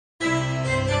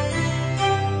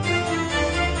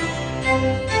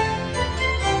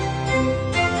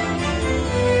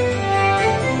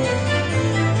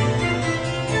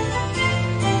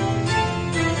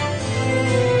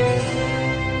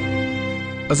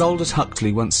As Aldous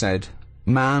Huxley once said,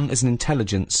 man is an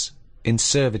intelligence in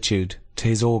servitude to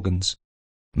his organs.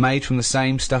 Made from the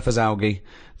same stuff as algae,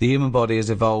 the human body has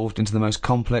evolved into the most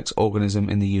complex organism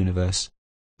in the universe.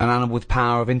 An animal with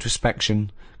power of introspection,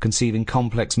 conceiving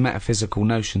complex metaphysical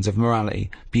notions of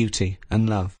morality, beauty, and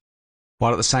love,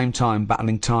 while at the same time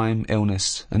battling time,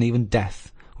 illness, and even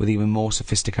death with even more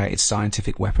sophisticated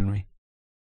scientific weaponry.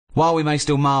 While we may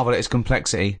still marvel at its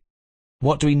complexity,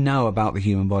 what do we know about the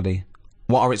human body?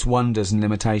 What are its wonders and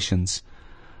limitations?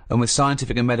 And with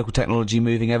scientific and medical technology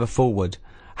moving ever forward,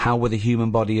 how will the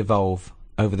human body evolve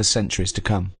over the centuries to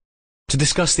come? To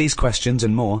discuss these questions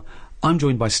and more, I'm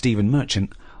joined by Stephen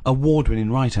Merchant, award-winning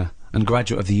writer and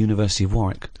graduate of the University of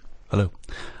Warwick. Hello.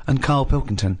 And Karl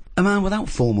Pilkington, a man without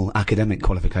formal academic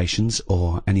qualifications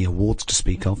or any awards to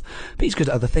speak of, but he's good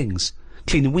at other things.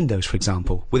 Cleaning windows, for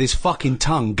example, with his fucking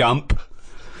tongue, Gump.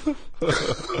 It's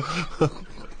a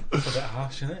bit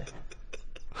harsh, isn't it?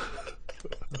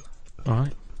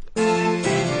 Alright.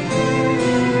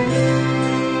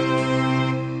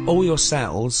 All your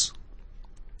cells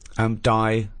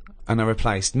die and are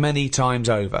replaced many times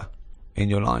over in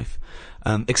your life.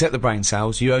 Except the brain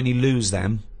cells, you only lose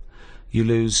them. You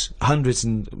lose hundreds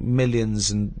and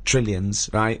millions and trillions,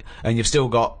 right? And you've still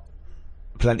got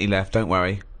plenty left, don't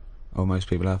worry. Or most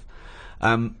people have.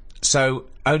 So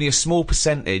only a small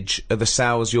percentage of the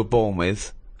cells you're born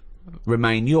with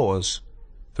remain yours,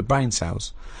 the brain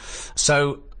cells.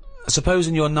 So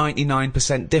supposing you're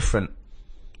 99% different,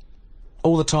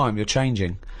 all the time you're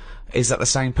changing. Is that the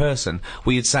same person?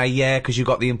 Well, you'd say, yeah, because you've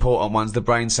got the important ones, the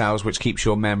brain cells, which keeps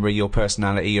your memory, your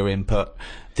personality, your input,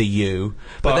 the you.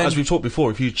 But then, as we've talked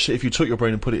before, if you took your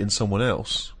brain and put it in someone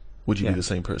else, would you be the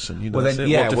same person? You know, well, then,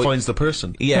 yeah, what defines the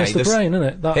person? Yeah, it's the brain,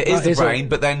 isn't it? It is the brain,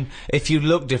 but then if you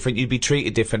look different, you'd be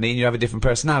treated differently and you have a different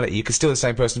personality. You could still be the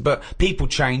same person, but people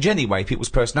change anyway. People's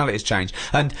personalities change.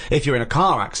 And if you're in a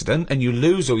car accident and you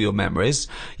lose all your memories,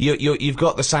 you've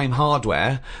got the same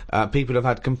hardware. People have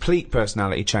had complete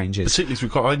personality changes.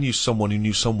 Particularly, I knew someone who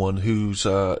knew someone whose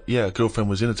girlfriend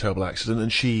was in a terrible accident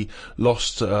and she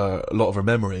lost a lot of her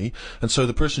memory, and so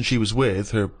the person she was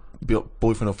with, her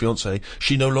boyfriend or fiance,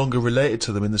 she no longer related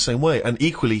to them in the same way, and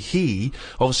equally he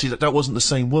obviously that wasn't the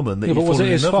same woman that but was it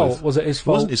his fault? Was it his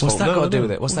fault? What's that got to do with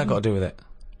it? What's that got to do with it?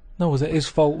 No, was it his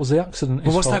fault? Was the accident his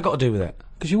Well, what's fault? that got to do with it?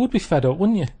 Because you would be fed up,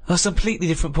 wouldn't you? That's a completely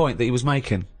different point that he was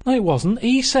making. No, it wasn't.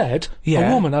 He said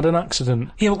a woman had an accident.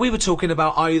 Yeah, but we were talking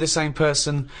about, are you the same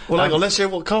person? Well, hang on, let's hear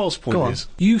what Carl's point is.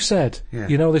 You said,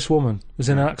 you know, this woman was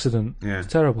in an accident. Yeah.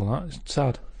 It's terrible, that. It's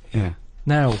sad. Yeah.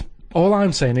 Now, all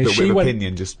I'm saying is she went...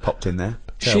 opinion just popped in there.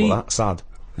 Terrible, that. Sad.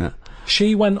 Yeah.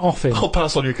 She went off him. I'll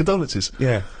pass on your condolences.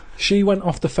 Yeah. She went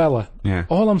off the fella. Yeah.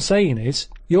 All I'm saying is,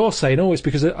 you're saying, oh, it's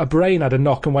because a brain had a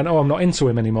knock and went, oh, I'm not into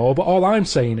him anymore. But all I'm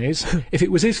saying is, if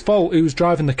it was his fault who was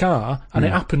driving the car, and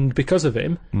it happened because of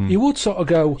him, you would sort of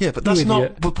go, yeah, but that's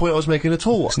not the point I was making at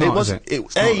all. He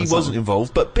wasn't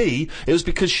involved, but B, it was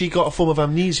because she got a form of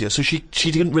amnesia, so she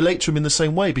didn't relate to him in the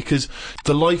same way, because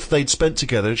the life they'd spent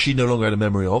together, she no longer had a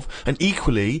memory of, and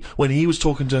equally, when he was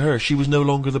talking to her, she was no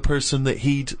longer the person that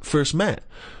he'd first met.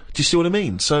 Do you see what I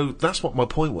mean? So that's what my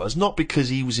point was, not because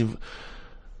he was in...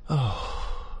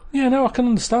 Yeah, no, I can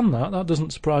understand that. That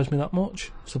doesn't surprise me that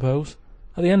much, I suppose.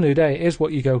 At the end of the day, it is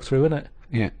what you go through, isn't it?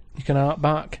 Yeah. You can hark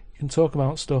back. You can talk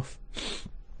about stuff.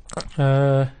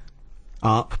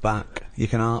 Arp back. You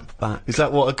can arp back. Is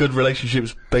that what a good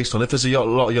relationship's based on? If there's a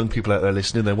lot of young people out there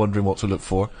listening, they're wondering what to look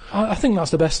for. I think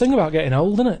that's the best thing about getting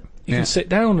old, isn't it? You can sit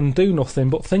down and do nothing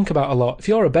but think about a lot. If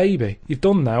you're a baby, you've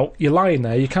done now, you're lying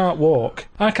there, you can't walk.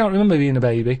 I can't remember being a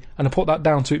baby, and I put that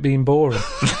down to it being boring.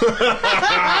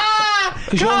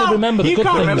 Because you only remember the good things.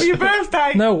 You can't remember your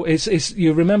birthday! No, it's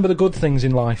you remember the good things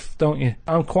in life, don't you?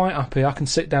 I'm quite happy. I can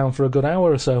sit down for a good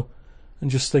hour or so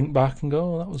and just think back and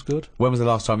go, oh, that was good. When was the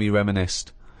last time you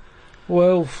reminisced?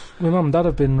 Well, my mum and dad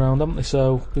have been round, haven't they?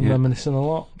 So, been reminiscing a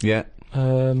lot. Yeah.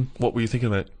 What were you thinking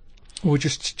about? We were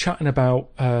just chatting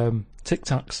about Tic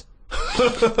Tacs.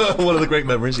 One of the great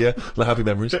memories, yeah. The happy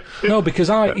memories. No, because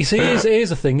you see, here's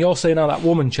the thing. You're saying how that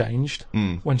woman changed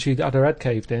when she'd had her head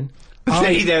caved in.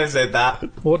 He never said that.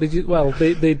 What did you... Well,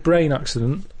 the brain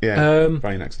accident. Yeah,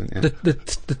 brain accident, yeah.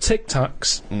 The Tic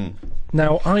Tacs.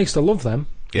 Now, I used to love them.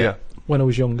 Yeah. When I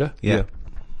was younger. Yeah.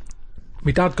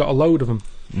 My dad got a load of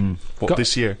them. What,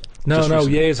 this year? No,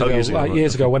 years ago.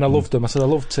 Years ago, when I loved them. I said, I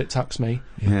love Tic Tacs, me.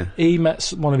 Yeah. He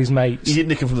met one of his mates. He didn't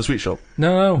nick them from the sweet shop?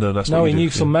 No, that's what he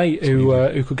knew some mate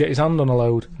who could get his hand on a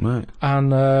load. Right. And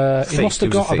he must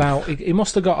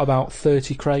have got about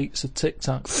 30 crates of Tic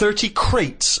Tacs. 30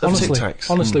 crates of Tic Tacs?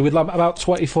 Honestly, with about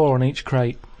 24 on each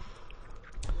crate.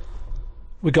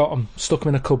 We got them, stuck them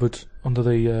in a cupboard, under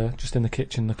the just in the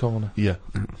kitchen, in the corner. Yeah.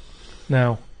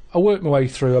 Now, I worked my way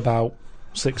through about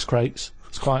 6 crates. I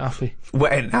was quite happy.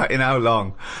 In how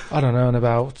long? I don't know, in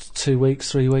about 2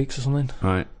 weeks, 3 weeks or something.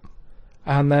 Right.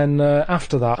 And then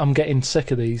after that, I'm getting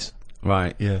sick of these.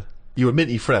 Right. Yeah. You were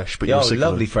minty fresh, but you were sick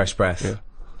lovely of them. fresh breath. Yeah.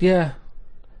 Yeah.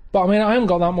 But I mean, I haven't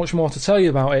got that much more to tell you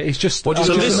about it. It's just... So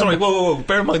this, sorry, whoa.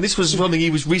 Bear in mind, this was something he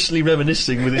was recently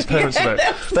reminiscing with his parents about.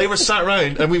 They were sat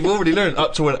round, and we've already learned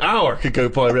up to an hour could go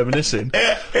by reminiscing.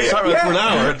 Sat round for an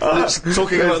hour,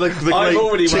 talking about the great I've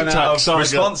already run Tic Tac out of saga.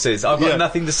 responses. I've got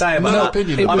nothing to say about No that.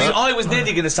 opinion. I mean, I was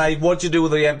nearly going to say, what do you do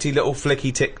with the empty little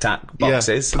flicky Tic Tac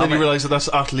boxes? Yeah, but then you realise that that's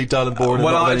utterly dull and boring.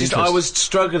 Well, and not I was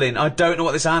struggling. I don't know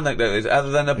what this anecdote is, other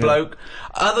than a bloke.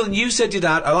 Other than you said your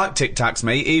dad, I like Tic Tacs,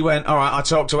 mate. He went, all right, I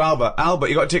talked to Albert. Albert,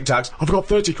 you got Tic Tacs? I've got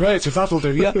 30 crates, if that'll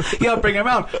do, yeah? Yeah, I'll bring him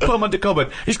round. Put him under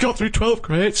cupboard. He's got through 12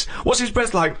 crates. What's his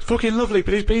breath like? Fucking lovely,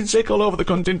 but he's been sick all over the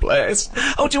cunting place.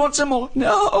 Oh, do you want some more?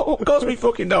 No, of course we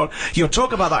fucking don't. You'll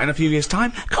talk about that in a few years'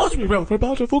 time. Of course we will, for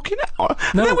about a fucking hour.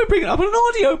 No. And then we bring it up on an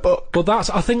audio book. But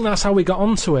I think that's how we got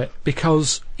onto it,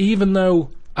 because even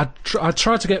though I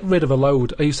tried to get rid of a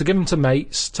load, I used to give them to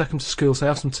mates, take them to school, say,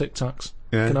 have some Tic Tacs.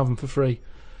 Yeah. You can have them for free.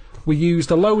 We used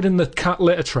a load in the cat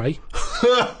litter tray.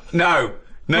 No,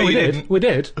 you didn't. We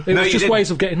did. It was just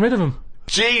ways of getting rid of them.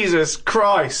 Jesus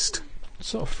Christ.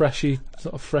 Sort of freshy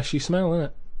smell, isn't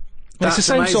it? That's it's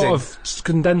the same amazing. sort of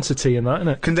condensity in that, isn't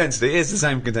it? Condensity, it is the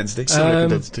same condensity. Similar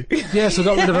condensity. Yeah, so I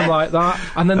got rid of them like that.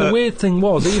 And then the weird thing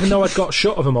was, even though I'd got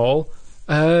shut of them all,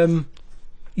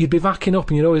 you'd be backing up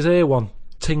and you'd always hear one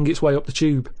ting its way up the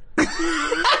tube.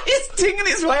 It's tinging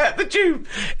its way up the tube.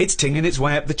 It's tinging its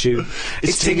way up the tube.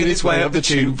 It's tinging its way up the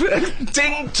tube.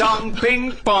 Ting tong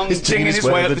ping pong. It's tinging its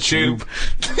way up the tube.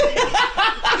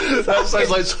 That sounds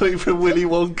like something from Willy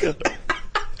Wonka.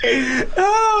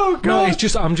 Oh God! No, it's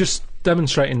just I'm just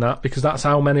demonstrating that because that's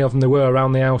how many of them there were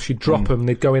around the house. You'd drop them,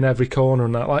 they'd go in every corner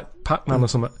and that, like Pac-Man or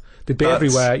something. They'd be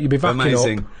everywhere. You'd be backing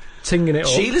amazing. up, tinging it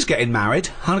up. Sheila's getting married.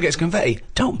 Hannah gets confetti.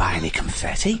 Don't buy any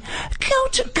confetti. Go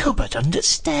to cupboard under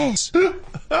stairs.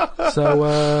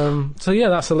 So yeah,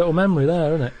 that's a little memory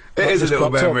there, isn't it? It is a little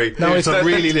memory. Now It's a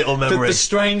really little memory. The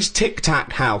strange Tic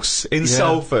Tac house in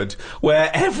Salford,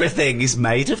 where everything is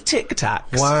made of Tic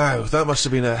Tacs. Wow, that must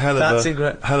have been a hell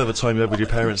of a time you had with your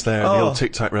parents there. The old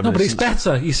Tic Tac No, but it's reminiscence.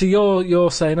 better. You see,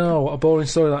 you're saying, oh, what a boring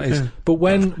story that is. But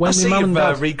when I my see mum you've and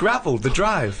dad, re-gravelled the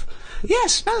drive. Yeah,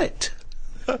 smell it.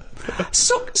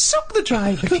 Suck the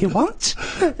drive if you want.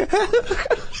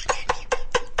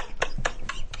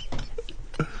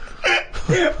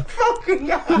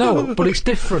 no, but it's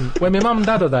different. When my mum and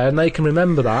dad are there and they can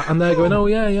remember that, and they're going, oh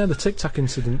yeah, the Tic Tac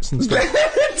incidents and stuff.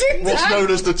 What's known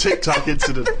as the Tic Tac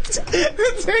incident.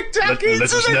 The Tic Tac incident.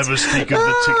 Let us never speak of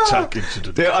the Tic Tac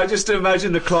incident. Yeah, I just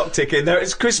imagine the clock ticking. There,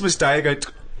 it's Christmas Day. I go,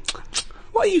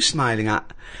 what are you smiling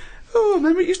at? Oh,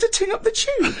 remember it used to ting up the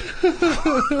tube.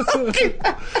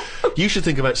 You should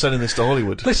think about selling this to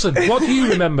Hollywood. Listen, what do you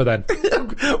remember then?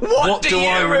 What do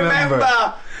I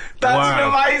remember? That's an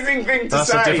amazing thing to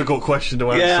say. That's a difficult question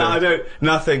to answer. Yeah, I don't.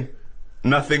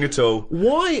 Nothing at all.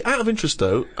 Why, out of interest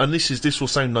though, and this will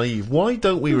sound naive, why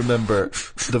don't we remember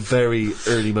the very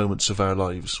early moments of our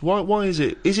lives? Why is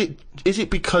it? Is it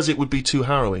because it would be too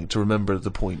harrowing to remember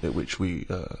the point at which we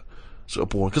sort of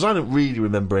born? Because I don't really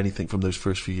remember anything from those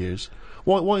first few years.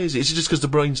 Why is it? Is it just because the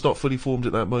brain's not fully formed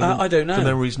at that moment? I don't know. The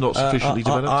memory's not sufficiently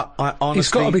developed? I honestly, It's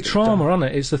got to be trauma, hasn't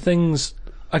it? It's the things.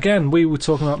 Again, we were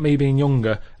talking about me being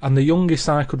younger, and the youngest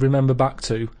I could remember back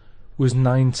to was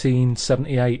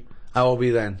 1978. How old were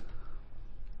you then?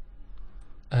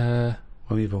 When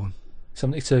were you born?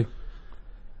 72.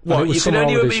 What, you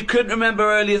couldn't remember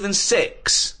earlier than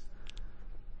 6?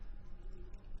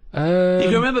 You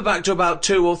can remember back to about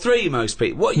 2 or 3, most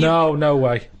people. No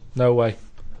way.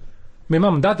 My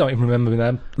mum and dad don't even remember me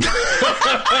then.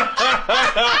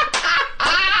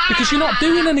 Because you're not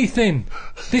doing anything.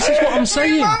 This is what I'm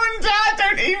saying. My mum and dad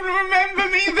don't even remember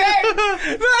me then.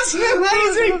 That's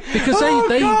amazing. Because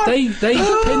they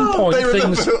pinpoint They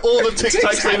remember things. all the Tic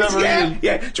Tacs they've ever eaten.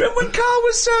 Yeah. Do you remember when Carl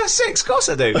was 6? Of course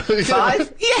I do.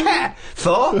 5? Yeah.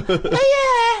 4?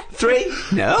 Yeah. 3?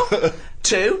 No.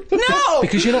 2? No.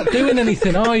 Because you're not doing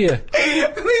anything, are you?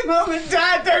 My mum and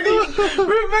dad don't even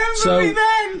remember me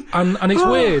then. And it's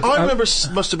weird. I remember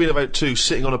must have been about 2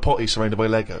 sitting on a potty surrounded by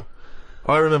Lego.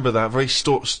 I remember that. Very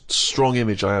strong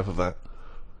image I have of that.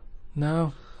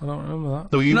 No, I don't remember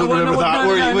that. No, you wouldn't remember that,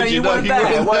 No, you weren't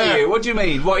there, were there. you? What do you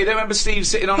mean? What, you don't remember Steve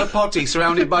sitting on a potty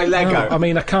surrounded by Lego? No, I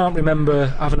mean, I can't remember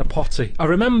having a potty. I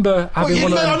remember having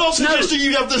one of them. I'm not suggesting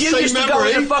you have the You same used to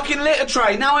memory. go in a fucking litter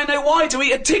tray. Now I know why, to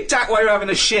eat a Tic Tac while you're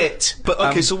having a shit. But,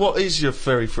 okay, so what is your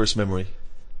very first memory?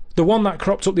 The one that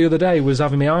cropped up the other day was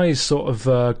having my eyes sort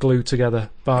of glued together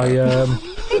by...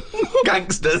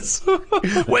 Gangsters.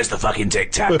 Where's the fucking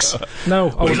Tic Tacs? No,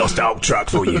 We lost our truck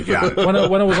for you, guys. when I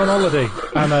was on holiday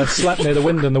and I slept near the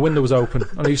window and the window was open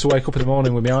and I used to wake up in the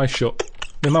morning with my eyes shut.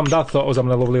 My mum and dad thought I was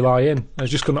having a lovely lie-in. I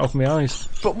just couldn't open my eyes.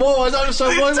 But whoa, I don't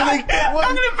understand. Why were they? I'm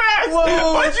gonna burst.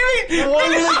 Whoa, What do you mean? Why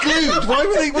were they glued? Why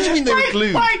were they? What do you mean they were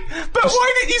glued? Wait, but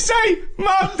why didn't you say,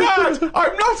 Mum, Dad,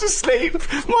 I'm not asleep.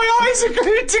 My eyes are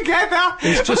glued together.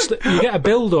 It's just that you get a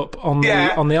build-up on the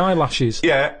eyelashes.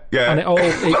 Yeah. And it all...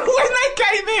 But when they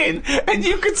came in and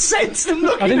you could sense them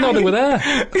looking I didn't know they were there.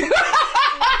 But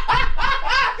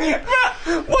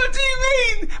what do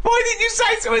you mean? Why didn't you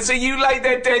say so? So you lay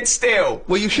there dead still?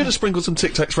 Well, you should have sprinkled some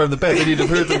Tic Tacs around the bed, and you'd have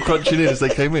heard them crunching in as they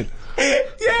came in.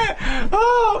 Yeah.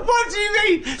 Oh, what do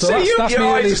you mean? So that's your my eyes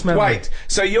earliest memory. wait.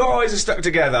 So your eyes are stuck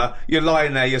together. You're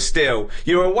lying there. You're still.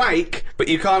 You're awake, but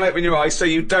you can't open your eyes, so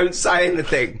you don't say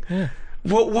anything. Yeah.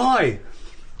 What? Why?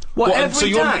 What? Every so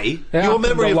your- day? Your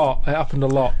memory It of- happened a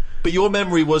lot. But your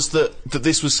memory was that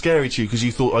this was scary to you because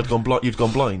you thought you'd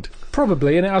gone blind.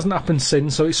 Probably, and it hasn't happened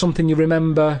since, so it's something you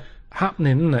remember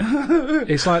happening, isn't it?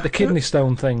 It's like the kidney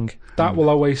stone thing. That will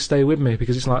always stay with me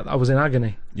because it's like I was in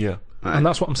agony. Yeah. And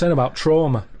that's what I'm saying about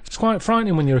trauma. It's quite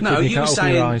frightening when you're a kid and you can't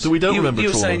open your eyes. So we don't remember You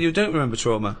were trauma. saying you don't remember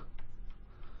trauma.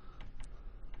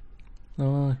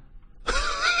 No,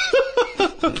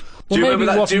 Do you remember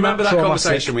that? Do you remember that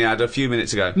conversation we had a few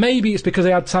minutes ago? Maybe it's because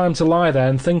I had time to lie there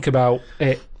and think about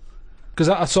it. Because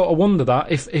I sort of wonder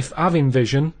that if having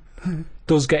vision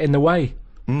does get in the way.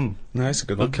 No, that's a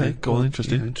good one. Okay, go on,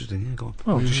 interesting. Yeah, interesting. Yeah, go on.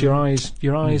 Well, just your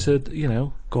eyes are, you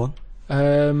know. Go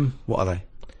on. What are they?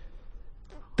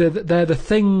 They're the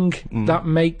thing that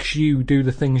makes you do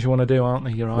the things you want to do, aren't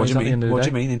they? Your eyes. What do you at the mean? end of the What day.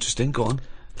 do you mean? Interesting. Go on.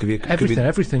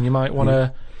 Everything. You might want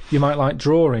to. You might like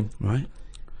drawing. Right.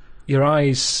 Your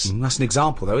eyes. That's an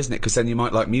example, though, isn't it? Because then you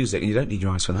might like music, and you don't need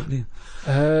your eyes for that, do you?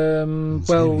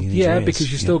 Well, you need yeah, your ears,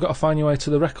 because you still got to find your way to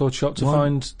the record shop to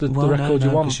find the record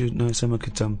you want. Someone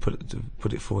could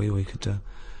put it for you, or you could.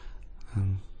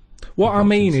 What I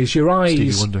mean is your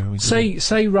eyes. Wonder,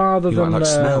 say rather You than might like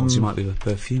smells. You might be a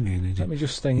perfume. let me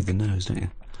just Need think. the nose, don't you?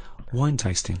 Wine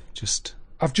tasting, just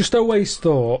I've just always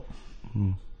thought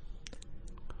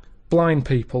blind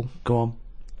people go on.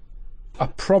 are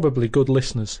probably good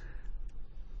listeners.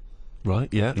 Right,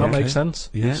 yeah. That makes sense.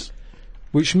 Yes.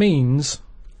 Which means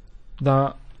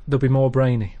that they'll be more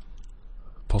brainy.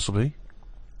 Possibly.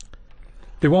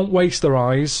 They won't waste their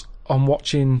eyes on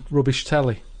watching rubbish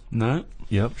telly. No.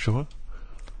 Yep, sure.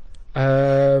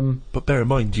 Um, But bear in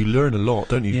mind, you learn a lot,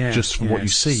 don't you? Yeah, Just from what you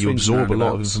see, you swings absorb a lot of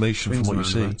roundabouts, information from swings what you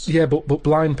see. roundabouts. yeah, but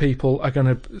blind people are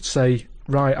going to say,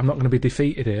 right, I'm not going to be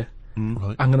defeated here.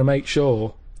 Right. I'm going to make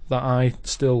sure that I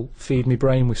still feed my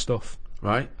brain with stuff.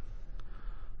 Right.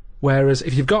 Whereas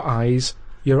if you've got eyes,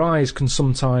 your eyes can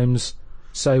sometimes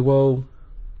say, well,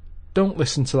 don't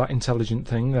listen to that intelligent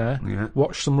thing there. Yeah.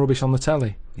 Watch some rubbish on the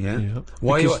telly. Yeah. Yeah.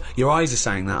 Why? Because- Your eyes are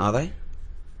saying that, are they?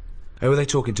 Who are they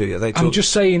talking to? Are they I'm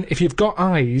just saying, if you've got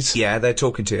eyes, Yeah, they're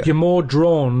talking to you. you're more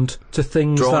drawn to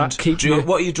things Drawn that keep to, you...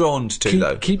 what are you drawn to,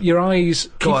 though? Keep your eyes,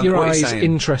 Go on, what are you saying?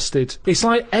 interested. It's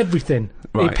like everything.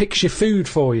 Right. It picks your food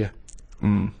for you.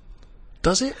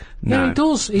 Does it? Yeah, No, it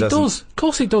does. It doesn't. does. Of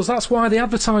course, it does. That's why they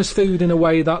advertise food in a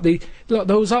way that look.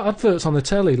 Those adverts on the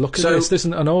telly. Look at So- this. This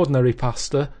isn't an ordinary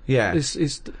pasta. Yeah.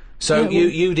 It's So yeah,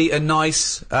 you'd eat a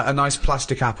nice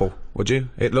plastic apple, would you?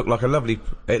 It looked like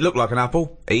an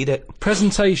apple. Eat it.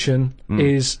 presentation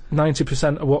is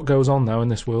 90% of what goes on now in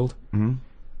this world.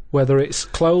 Whether it's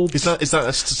clothes, Is that a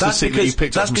That's statistic that you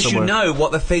picked up from you somewhere? know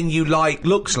what the thing you like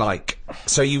looks like.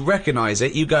 So you recognise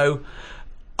it. You go,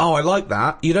 oh, I like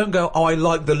that. You don't go, oh, I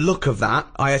like the look of that.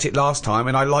 I ate it last time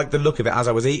and I like the look of it as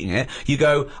I was eating it. You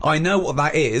go, I know what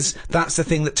that is. That's the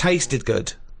thing that tasted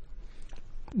good.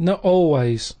 not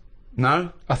always.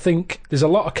 No? I think there's a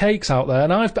lot of cakes out there,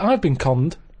 and I've been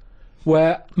conned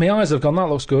where my eyes have gone, that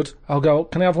looks good. I'll go,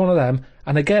 can I have one of them?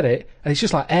 And I get it, and it's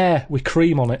just like air with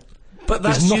cream on it. But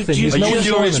There's that's nothing. You, There's Are no you furious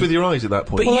enjoyment. with your eyes at that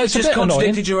point? but Well, you it's a just bit annoying.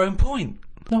 contradicted your own point.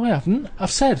 No, I haven't.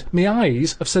 I've said, my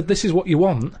eyes have said this is what you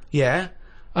want, Yeah.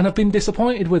 and I've been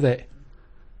disappointed with it.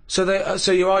 So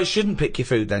so your eyes shouldn't pick your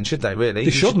food then, should they? Really?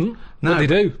 They shouldn't, No. but they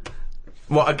do.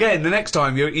 Well, again, the next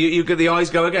time you get the eyes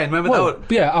go again. Remember Well,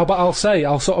 that? yeah, I'll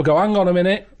sort of go, hang on a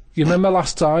minute, you remember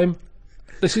last time?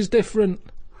 This is different.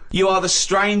 You are the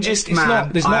strangest It's man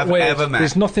not, there's I not have weird. ever met.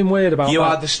 There's nothing weird about You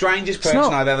that. are the strangest person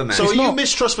not. I've ever met. So are you not.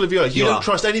 mistrustful of your eyes? You You don't are.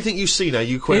 trust anything you see now,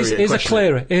 you query it, question it.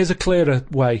 Here's a clearer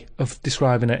way of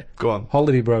describing it. Go on.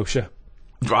 Holiday brochure.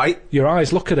 Right? Your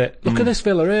eyes, look at it. Look at this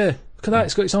villa here. Look at that,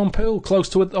 it's got its own pool close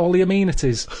to all the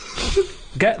amenities.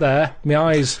 Get there, my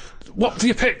eyes what have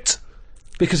you picked?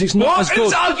 Because it's not as good.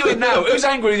 Who's arguing now? Who's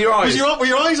angry with your eyes? Were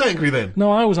your eyes angry then?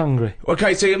 No, I was angry.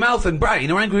 Okay, so your mouth and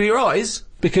brain are angry with your eyes?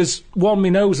 Because, one, my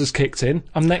nose has kicked in.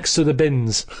 I'm next to the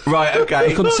bins. Right, okay.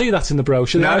 You couldn't see that in the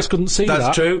brochure. The eyes couldn't see that.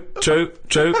 That's true.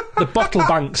 The bottle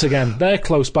banks, again, they're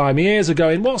close by. My ears are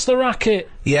going, what's the racket?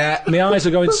 Yeah. My eyes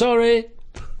are going, sorry.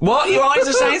 What? Your eyes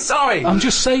are saying sorry? I'm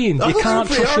just saying, you can't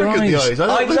trust your eyes.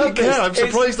 I don't care. I'm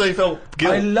surprised they felt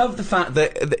guilt. I love the fact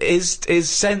that his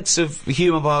sense of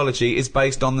human biology is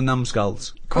based on the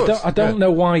numbskulls. I don't know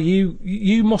why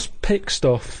you must pick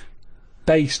stuff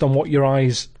based on what your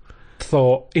eyes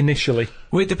thought initially.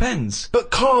 Well, it depends.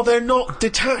 But Carl, they're not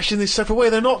detached in this separate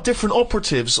way. They're not different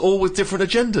operatives, all with different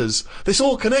agendas. It's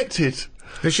all connected.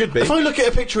 It should be. If I look at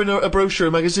a picture in a brochure,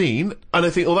 a magazine, and I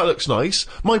think, oh, that looks nice,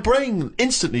 my brain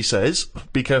instantly says,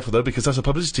 be careful though, because that's a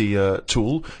publicity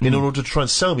tool in order to try and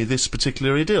sell me this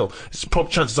particular deal.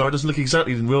 Chances are it doesn't look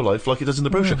exactly in real life like it does in the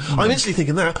brochure. I'm instantly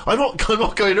thinking that. I'm not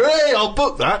going, hey, I'll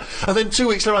book that. And then 2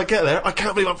 weeks later I get there, I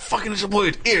can't believe I'm fucking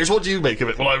disappointed. Ears, what do you make of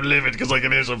it? Well, I'm livid because I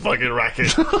can hear some fucking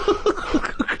racket.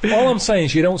 All I'm saying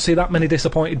is you don't see that many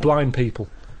disappointed blind people.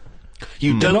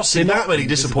 You don't see that many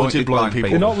disappointed blind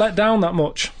people. They're not let down that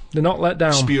much. They're not let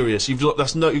down. Spurious. You've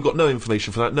got no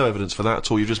information for that, no evidence for that at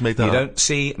all. You've just made that up. You don't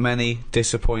see many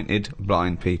disappointed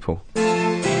blind people.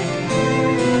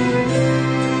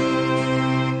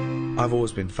 I've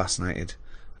always been fascinated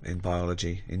in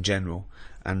biology in general,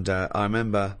 and I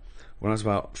remember when I was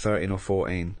about 13 or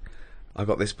 14, I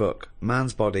got this book,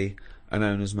 Man's Body, an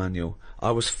Owner's Manual. I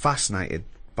was fascinated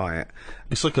by it.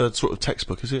 It's like a sort of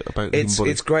textbook, is it? About the human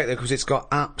body? It's great though, because it's got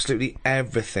absolutely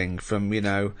everything from,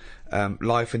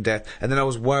 life and death. And then I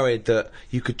was worried that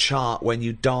you could chart when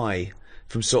you die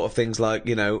from sort of things like,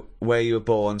 where you were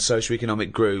born,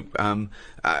 socioeconomic group,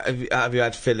 have you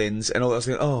had fill-ins, and all that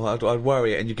sort of thing. I'd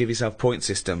worry it, and you give yourself a point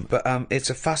system. But it's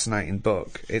a fascinating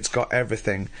book. It's got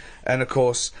everything. And of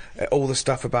course, all the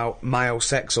stuff about male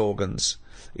sex organs,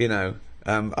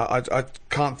 I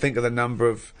can't think of the number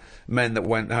of men that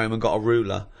went home and got a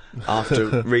ruler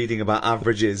after reading about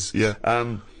averages. Yeah.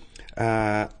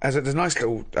 There's a nice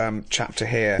little chapter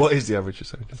here. What is the average?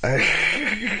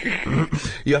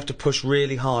 You have to push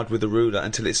really hard with the ruler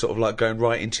until it's sort of like going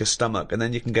right into your stomach, and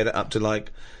then you can get it up to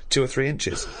like 2 or 3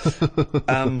 inches.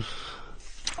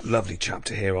 Lovely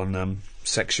chapter here on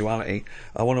sexuality.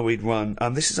 I want to read one.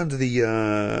 This is under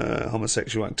the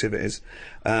homosexual activities.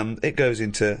 It goes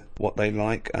into what they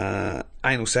like.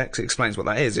 Anal sex. It explains what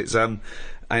that is. It's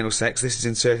anal sex. This is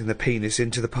inserting the penis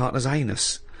into the partner's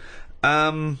anus.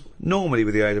 Normally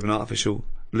with the aid of an artificial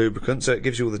lubricant, so it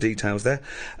gives you all the details there.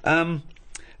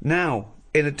 Now,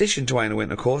 in addition to anal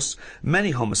intercourse, many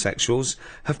homosexuals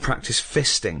have practiced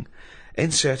fisting,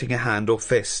 inserting a hand or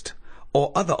fist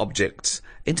or other objects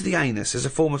into the anus as a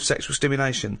form of sexual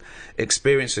stimulation.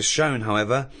 Experience has shown,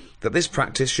 however, that this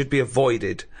practice should be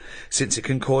avoided, since it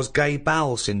can cause gay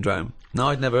bowel syndrome. No,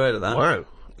 I'd never heard of that. Wow.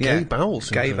 Yeah, Gay bowel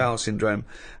syndrome. Gay bowel syndrome.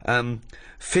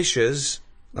 Fissures,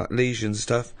 like lesions and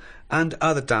stuff, and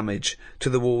other damage to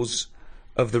the walls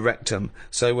of the rectum.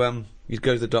 So, you'd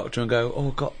go to the doctor and go, oh,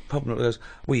 I've got a problem. He goes,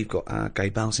 well, you've got gay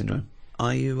bowel syndrome.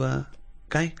 Are you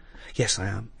gay? Yes, I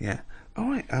am. Yeah. All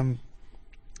right.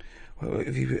 Well,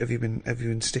 have you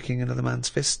been sticking another man's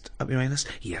fist up your anus?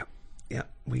 Yeah.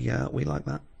 We like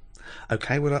that.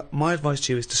 Okay. Well, my advice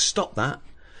to you is to stop that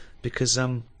because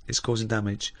it's causing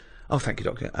damage. Oh, thank you,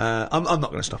 doctor. I'm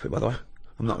not going to stop it, by the way.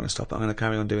 I'm not going to stop it. I'm going to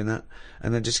carry on doing that,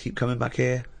 and then just keep coming back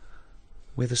here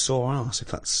with a sore arse, if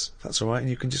that's all right, and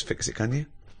you can just fix it, can you?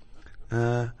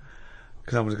 Because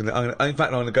in fact,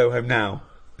 I'm going to go home now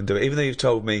and do it, even though you've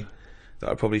told me that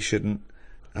I probably shouldn't.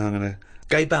 I'm going to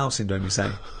gay bowel syndrome, you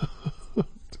say?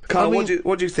 Carl,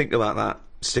 what do you think about that?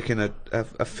 Sticking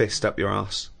a fist up your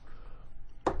arse?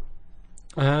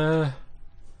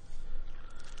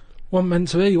 Wasn't meant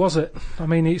to be, was it? I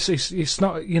mean, it's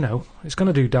not, it's going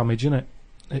to do damage, isn't it?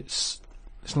 It's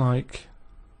like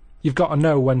you've got to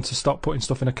know when to stop putting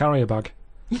stuff in a carrier bag,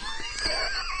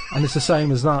 and it's the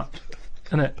same as that,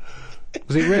 isn't it?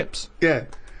 Because it rips. Yeah.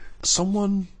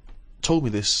 Someone told me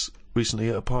this recently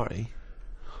at a party.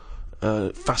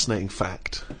 Fascinating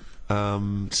fact.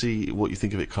 See what you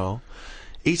think of it, Carl.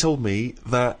 He told me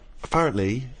that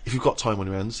apparently, if you've got time on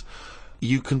your hands,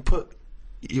 you can put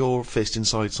your fist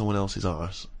inside someone else's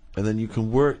arse, and then you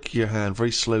can work your hand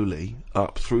very slowly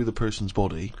up through the person's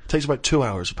body. It takes about 2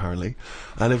 hours, apparently,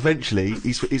 and eventually,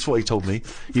 it's what he told me,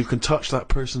 you can touch that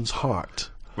person's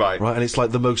heart. Right. And it's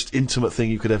like the most intimate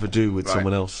thing you could ever do with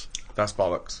someone else. That's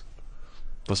bollocks.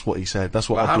 That's what he said. That's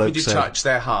what Well, our how bloke could you said. touch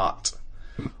their heart?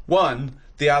 One,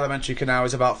 the alimentary canal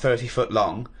is about 30 foot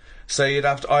long, so you'd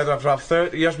have to either have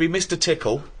 30. You have to be Mr.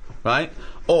 Tickle, right?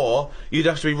 Or you'd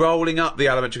have to be rolling up the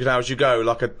alimentary canal as you go,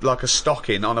 like a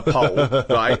stocking on a pole,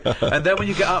 right? And then when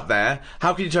you get up there,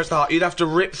 how can you touch the heart? You'd have to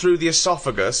rip through the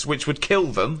esophagus, which would kill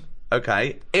them.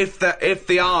 Okay, if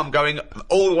the arm going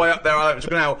all the way up their alimentary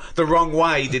canal the wrong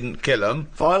way didn't kill them.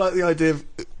 But I like the idea of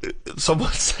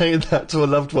someone saying that to a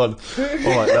loved one. All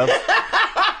right, love.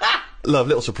 Love,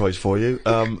 little surprise for you.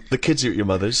 The kids are at your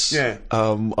mother's. Yeah.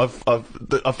 I've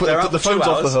put the phones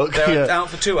off the hook. They're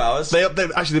out for 2 hours. They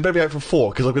better be out for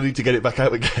 4 because I'm going to need to get it back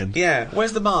out again. Yeah.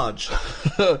 Where's the Marge?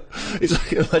 It's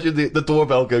like, imagine the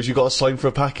doorbell goes. You got to sign for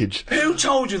a package. Who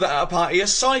told you that at a party? A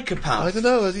psychopath. I don't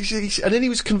know. And then he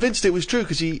was convinced it was true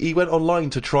because he went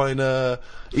online to try and.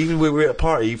 Even when we were at a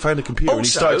party, he found a computer and he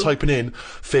started typing in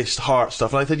fist, heart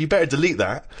stuff. And I said, you better delete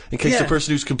that in case the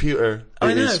person whose computer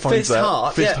finds fist, that.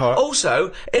 Heart. Fist, heart.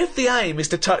 Also, if the aim is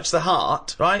to touch the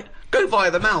heart, right, go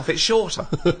via the mouth. It's shorter.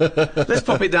 Let's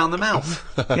pop it down the mouth.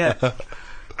 Yeah.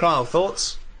 Kyle,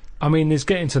 thoughts? I mean, there's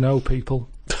getting to know people.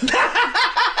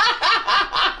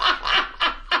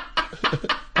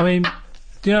 I mean,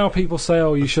 do you know how people say,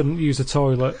 oh, you shouldn't use the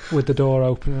toilet with the door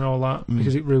open and all that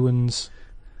because it ruins...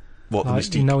 What, the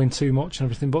mystique? Knowing too much and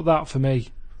everything, but that for me,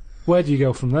 where do you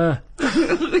go from there?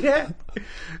 Yeah.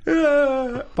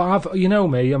 But you know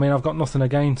me. I mean, I've got nothing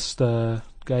against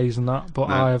gays and that, but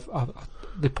No.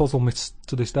 they puzzle me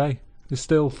to this day. There's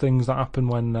still things that happen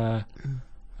when I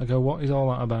go, "What is all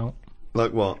that about?"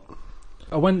 Like what?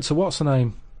 I went to what's the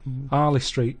name, Harley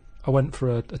Street. I went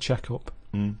for a checkup,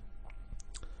 and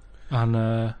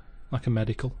like a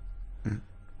medical.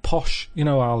 Posh, you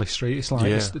know, Harley Street. It's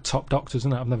like it's the top doctors,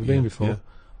 isn't it? I've never been before. Yeah.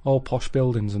 All posh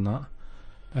buildings and that.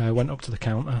 Went up to the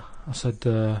counter. I said,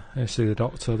 "Here, see the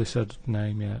doctor." They said,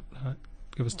 "Name, yeah."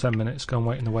 Give us 10 minutes. Go and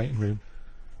wait in the waiting room.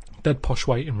 Dead posh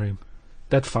waiting room.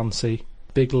 Dead fancy.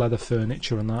 Big leather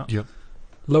furniture and that. Yep.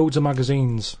 Loads of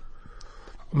magazines.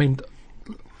 I mean,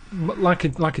 like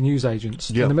a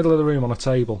newsagent's. Yep. In the middle of the room on a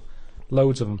table.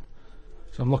 Loads of them.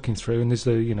 So I'm looking through, and there's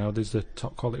the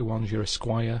top quality ones. Your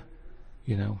Esquire.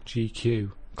 You know,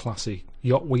 GQ, Classy,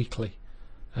 Yacht Weekly,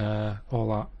 all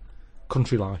that.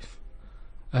 Country Life.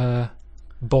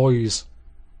 Boys.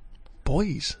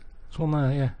 Boys? There's one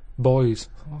there, yeah. Boys.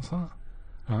 What's that?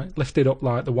 Right, lifted up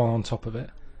like the one on top of it.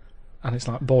 And it's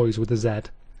like Boys with a Z.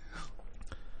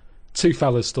 2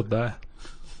 fellas stood there.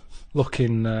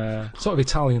 Looking, sort of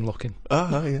Italian looking.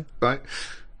 Yeah. Right.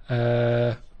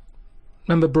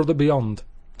 Remember Brother Beyond?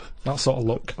 That sort of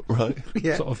look. Right.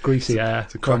 Yeah. Sort of greasy hair.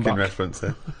 It's a cracking reference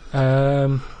there.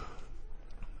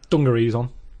 Dungarees on.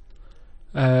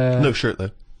 No shirt though.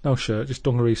 No shirt, just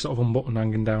dungarees sort of unbuttoned,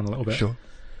 hanging down a little bit. Sure.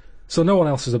 So no one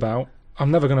else is about.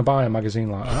 I'm never going to buy a magazine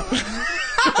like that.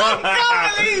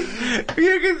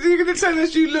 You're going to tell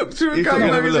us you looked through a gay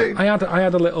magazine? I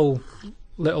had a little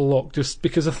look just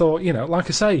because I thought, you know, like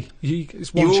I say,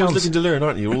 it's one You're chance. always looking to learn,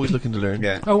 aren't you? You're always looking to learn.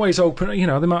 Yeah. Always open. You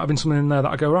know, there might have been something in there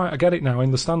that I go, right, I get it now. I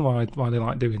understand why they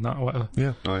like doing that or whatever.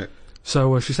 Yeah. Right.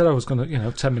 So she said I was going to,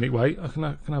 10-minute wait. I can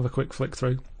have a quick flick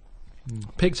through.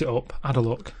 Picked it up, had a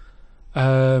look.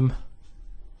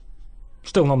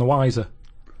 Still none the wiser.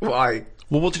 Why?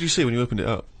 Well, what did you see when you opened it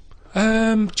up?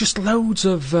 Just loads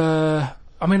of. I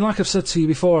mean, like I've said to you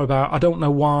before about, I don't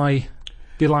know why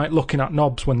they like looking at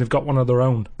knobs when they've got one of their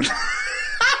own.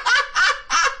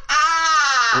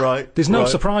 Right. There's no right.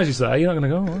 surprises there. You're not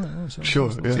going to go. Oh, Sure.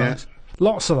 that's Yeah. nice.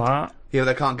 Lots of that. Yeah,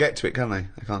 they can't get to it, can they?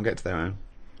 They can't get to their own.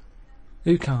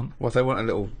 Who can't? Well, if they want a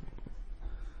little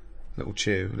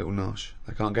chew, a little nosh,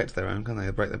 they can't get to their own, can they?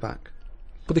 They'll break their back.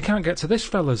 But they can't get to this,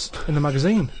 fellas, in the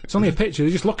magazine. It's only a picture.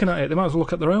 They're just looking at it. They might as well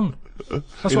look at their own.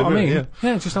 That's what I mean.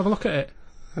 Yeah, just have a look at it.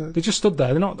 They just stood there.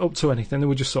 They're not up to anything. They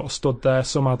were just sort of stood there.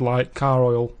 Some had, like, car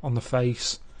oil on the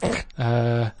face.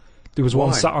 There was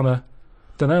one sat on a...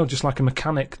 don't know, just like a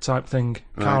mechanic type thing.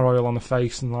 Car oil on the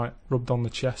face and, like, rubbed on the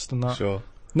chest and that. Sure.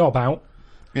 Not about.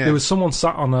 Yeah. There was someone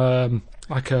sat on,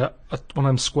 like, one of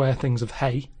them square things of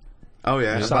hay. Oh,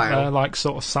 yeah. a Sat bale. there, like,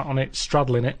 sort of sat on it,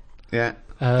 straddling it. Yeah.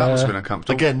 That must have been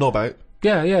uncomfortable. Again, knob out.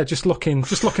 Yeah, just looking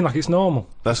like it's normal.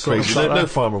 That's Sort of crazy. sat No there.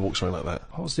 farmer walks around like that.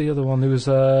 What was the other one? There was,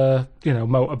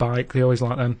 motorbike. They always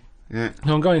like them. Yeah.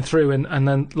 So I'm going through and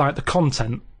then, like, the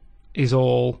content is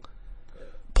all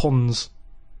puns.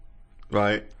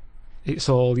 Right. It's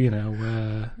all, it's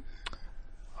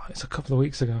a couple of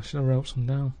weeks ago. I should have wrote some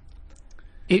down.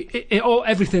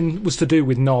 Everything was to do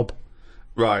with knob.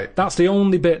 Right. That's the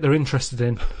only bit they're interested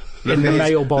in the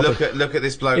male body. Look at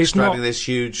this bloke It's straddling not- this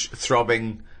huge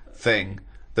throbbing thing.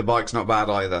 The bike's not bad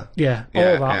either. Yeah,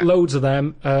 Yeah, all that. yeah. Loads of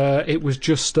them. It was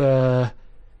just cock.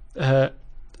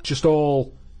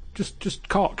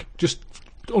 Just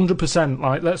 100%.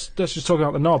 Like, let's just talk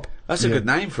about the knob. That's a good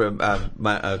name for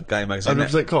a gay magazine.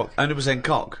 100% cock. 100%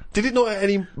 cock. Did it not at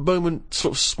any moment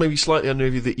sort of maybe slightly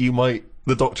unnerve you that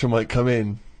the doctor might come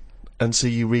in and see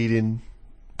you reading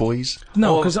boys?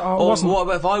 No, because I wasn't. What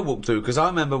about if I walked through? Because I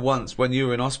remember once when you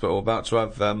were in hospital about to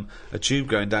have a tube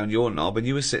going down your knob, and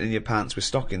you were sitting in your pants with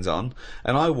stockings on,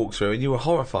 and I walked through and you were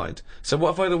horrified. So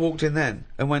what if I'd have walked in then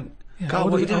and went, I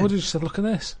what are you doing? would have just said, look at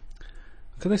this.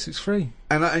 Look at this, it's free.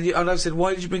 And I said,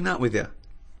 why did you bring that with you?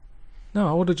 No,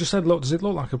 I would have just said, look, does it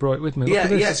look like I brought it with me? Look Yeah,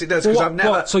 at this. yes, it does. Because I've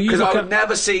never. So you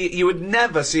would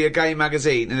never see a gay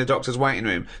magazine in a doctor's waiting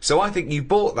room. So I think you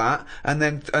bought that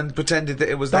and pretended that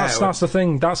it was there. That's the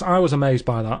thing. I was amazed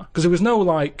by that because there was no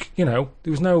there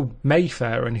was no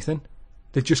Mayfair or anything.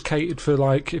 They just catered for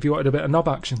if you wanted a bit of knob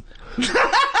action.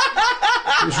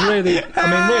 It was really. I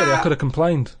mean, really, I could have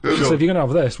complained. Sure. So if you're gonna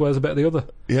have this, where's a bit of the other?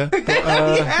 Yeah. But,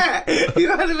 yeah, you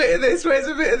had a bit of this. Where's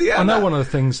a bit of the other? I know one of the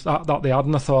things that they had,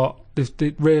 and I thought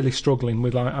they're really struggling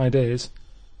with ideas.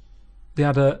 They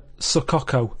had a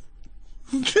Sukoko.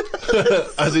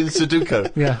 As in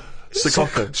Sudoku. Yeah.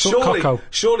 Sukoko.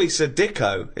 Surely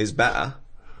Sadico is better.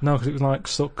 No, because it was like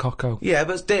Sukoko. Yeah,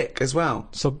 but it's Dick as well.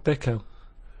 Subdico.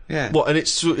 Yeah. What? And it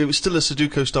was still a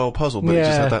Sudoku style puzzle, but it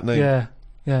just had that name. Yeah.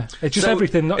 Yeah. It's just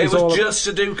everything. It was just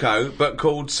Sudoku, but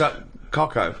called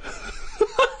Coco.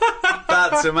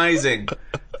 That's amazing.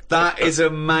 That is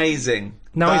amazing.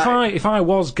 Now, if I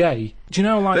was gay, do you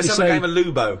know, like, let's have a game of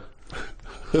Lubo.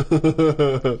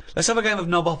 Let's have a game of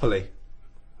Knobopoly.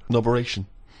 Noberation.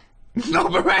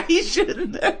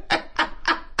 Noberation.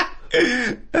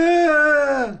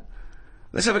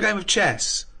 Let's have a game of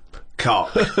chess.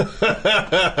 Cock.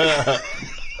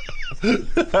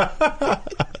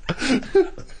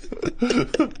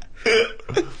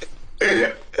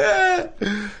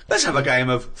 Let's have a game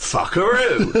of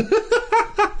fuckaroo.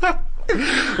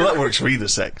 Well, that works for either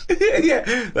sex.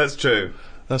 Yeah, that's true.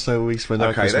 That's how we spend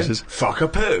our Christmases. Then, fuck a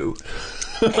poo.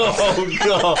 Oh,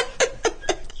 God.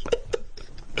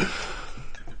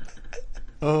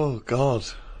 Oh, God.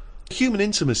 Human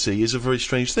intimacy is a very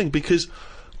strange thing, because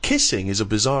kissing is a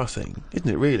bizarre thing, isn't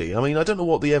it, really? I mean, I don't know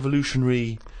what the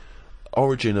evolutionary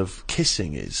origin of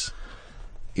kissing is.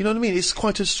 You know what I mean? It's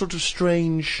quite a sort of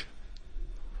strange...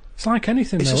 It's like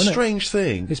anything, It's though, a isn't strange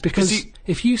thing. It's because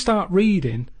if you start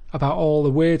reading about all the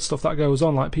weird stuff that goes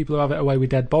on, like people who have it away with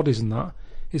dead bodies and that,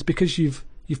 it's because you've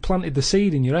planted the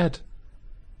seed in your head,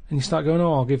 and you start going,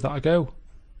 oh, I'll give that a go.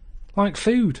 Like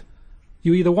food.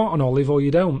 You either want an olive or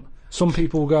you don't. Some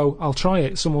people will go, I'll try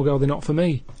it. Some will go, they're not for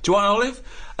me. Do you want an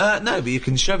olive? No, but you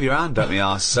can shove your hand up my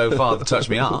arse so far to touch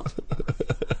me up.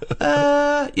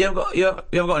 You haven't got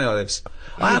any olives.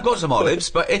 I have got some olives,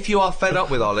 but if you are fed up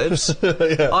with olives,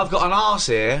 Yeah. I've got an arse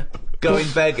here going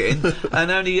begging,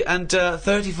 and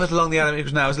 30 foot along the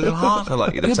Adam now is a little heart I'd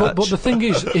like you to touch. But the thing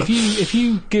is, if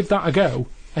you give that a go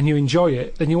and you enjoy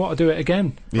it, then you want to do it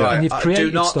again. Right, And you've created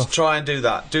do not stuff. try and do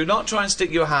that. Do not try and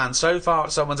stick your hand so far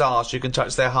at someone's arse you can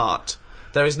touch their heart.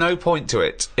 There is no point to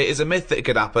it. It is a myth that it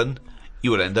could happen.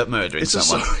 You will end up murdering It's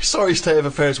someone. a sorry state of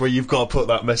affairs where you've got to put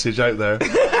that message out there.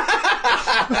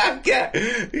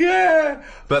 yeah.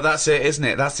 But that's it, isn't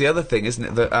it? That's the other thing, isn't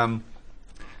it? That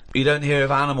you don't hear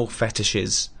of animal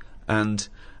fetishes and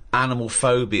animal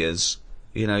phobias.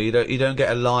 You know, you don't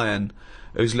get a lion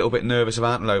who's a little bit nervous of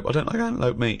antelope. I don't like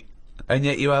antelope meat. And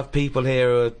yet you have people here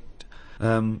who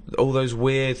are all those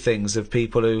weird things of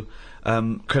people who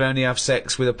can only have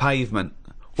sex with a pavement.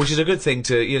 Which is a good thing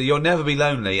to... You'll never be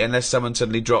lonely unless someone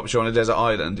suddenly drops you on a desert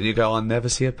island and you go, I'll never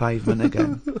see a pavement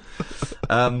again.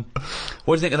 What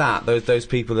do you think of that? Those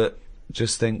people that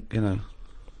just think, you know...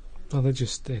 Well, they're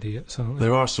just idiots, aren't they?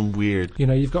 There are some weird... You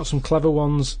know, you've got some clever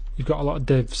ones, you've got a lot of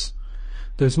divs.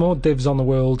 There's more divs on the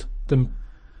world than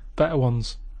better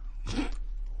ones.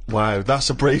 Wow, that's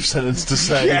a brave sentence to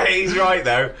say. Yeah, he's right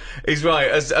though. He's right.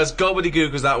 As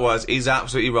gobbledygook as that was, he's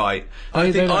absolutely right.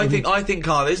 I think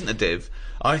Karl isn't a div.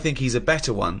 I think he's a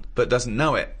better one, but doesn't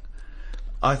know it.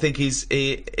 I think it's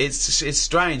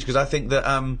strange because I think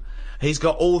that he's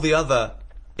got all the other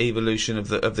evolution of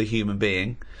the human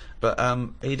being, but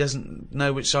he doesn't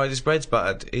know which side his bread's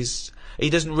buttered. He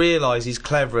doesn't realise he's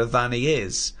cleverer than he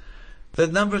is. The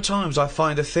number of times I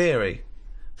find a theory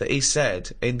that he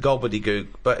said in gobbledygook,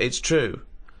 but it's true.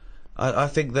 I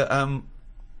think that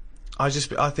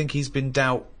I think he's been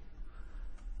dealt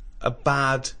a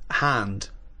bad hand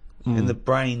in the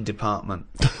brain department.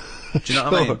 Do you know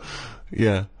what I mean?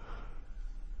 Yeah.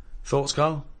 Thoughts,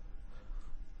 Karl?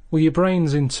 Well, your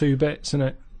brain's in 2 bits, isn't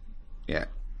it? Yeah.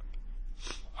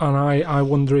 And I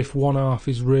wonder if one half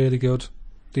is really good,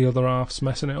 the other half's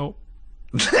messing it up.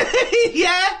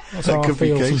 Yeah. That's how I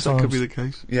feel sometimes. That could be the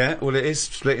case. Yeah, well, it is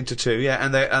split into two, yeah,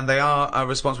 and they are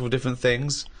responsible for different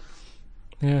things.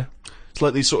 Yeah. It's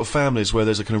like these sort of families where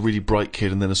there's a kind of really bright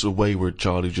kid and then a sort of wayward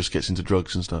child who just gets into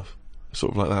drugs and stuff.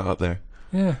 Sort of like that up there.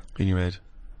 Yeah. In your head.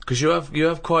 Because you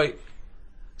have quite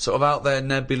sort of out there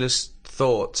nebulous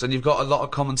thoughts, and you've got a lot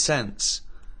of common sense,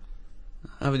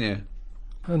 haven't you?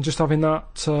 And just having that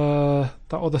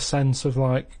other sense of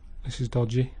like, this is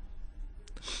dodgy.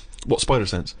 What spider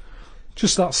sense?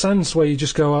 Just that sense where you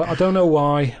just go, I don't know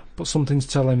why, but something's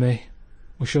telling me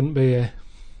we shouldn't be here.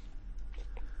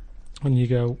 And you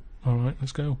go, all right,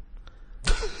 let's go.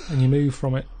 And you move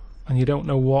from it, and you don't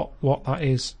know what that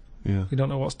is. Yeah. You don't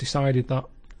know what's decided that.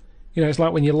 You know, it's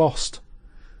like when you're lost.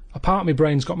 A part of my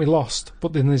brain's got me lost,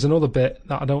 but then there's another bit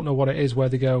that I don't know what it is, where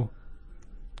they go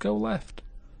left.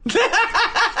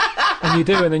 And you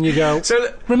do, and then you go,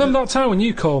 So remember that time when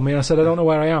you called me and I said I don't know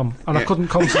where I am, and I couldn't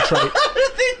concentrate?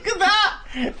 Think of that!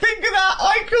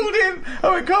 I called him. I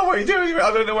went, Carl, what are you doing? He went,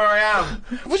 I don't know where I am.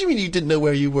 What do you mean you didn't know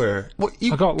where you were? What,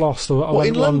 you... I got lost. I What, went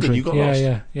in London wandering. you got lost?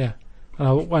 Yeah. And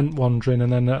I went wandering,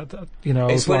 and then, you know,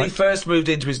 I It's was when like, he first moved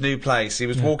into his new place. He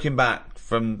was walking back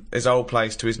from his old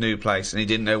place to his new place, and he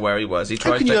didn't know where he was. He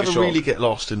tried How can to you take a ever short. really get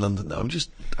lost in London, though? I'm just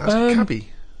asking Cabby.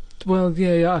 well,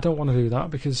 yeah, I don't want to do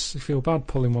that because I feel bad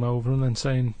pulling one over and then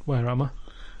saying, where am I?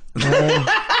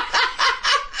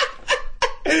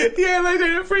 Yeah, they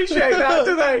don't appreciate that,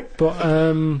 do they? But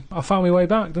I found my way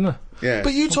back, didn't I? Yeah.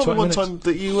 But you told me 20 one minutes. time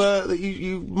that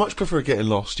you much prefer getting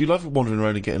lost. You love wandering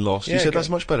around and getting lost. Yeah, you said go- that's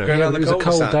much better. go Yeah, down but the it was a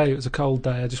cold cul-de-sac. day. It was a cold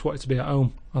day. I just wanted to be at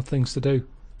home. I had things to do.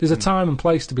 There's a time and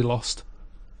place to be lost.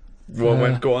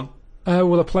 Well, go on.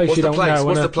 Well, a place What's you the don't place? know.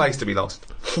 What's and the place to be lost?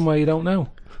 Somewhere you don't know.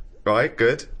 Right,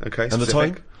 good. Okay, And the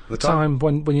specific. time? The Time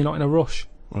when you're not in a rush.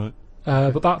 Right.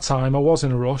 But that time I was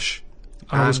in a rush.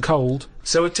 And I was And- cold.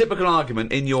 So a typical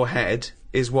argument in your head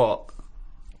is what?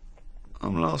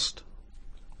 I'm lost.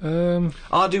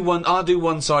 I'll do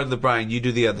one side of the brain, you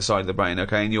do the other side of the brain,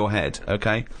 okay, in your head,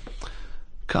 okay?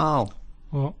 Carl,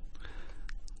 What?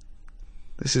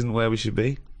 this isn't where we should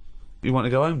be. You want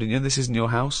to go home, didn't you? This isn't your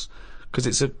house, because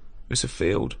it's a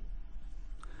field.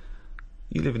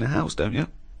 You live in a house, don't you?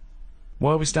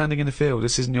 Why are we standing in a field?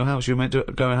 This isn't your house. You were meant to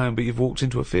go home, but you've walked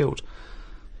into a field.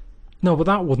 No, but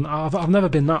that wouldn't. I've never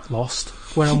been that lost.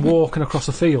 When I'm walking across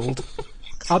a field,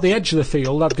 at the edge of the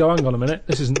field, I'd go, hang on a minute,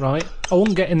 this isn't right. I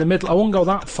wouldn't get in the middle. I wouldn't go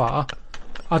that far.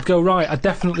 I'd go, right, I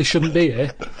definitely shouldn't be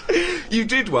here. You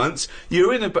did once. You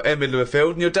were in the middle of a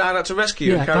field, and your dad had to rescue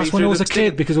you. Yeah, and carry that's you when I through was the a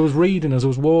kid because I was reading as I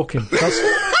was walking. That's,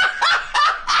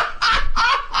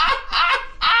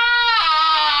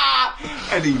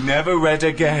 And he never read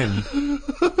again.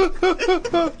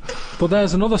 but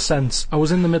there's another sense. I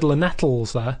was in the middle of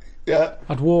nettles there. Yeah.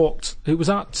 I'd walked. It was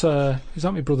at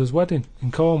my brother's wedding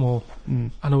in Cornwall,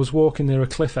 and I was walking near a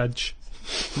cliff edge.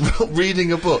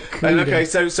 Reading a book. And okay,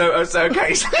 so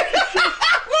okay.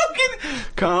 Walking.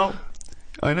 Carl,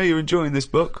 I know you're enjoying this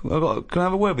book. Can I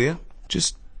have a word with you?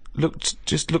 Just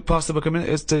look past the book a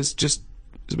minute. There's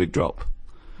a big drop.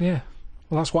 Yeah.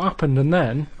 Well, that's what happened, and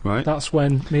then Right. that's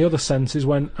when my other senses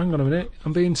went, hang on a minute,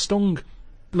 I'm being stung.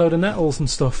 Load of nettles and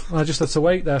stuff. And I just had to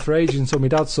wait there for ages until my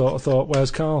dad sort of thought, where's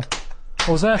Carl?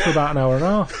 I was there for about an hour and a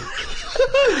half.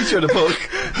 You showed a book.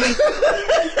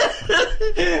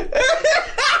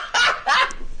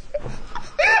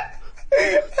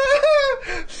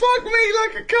 Fuck me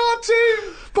like a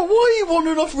cartoon. But why are you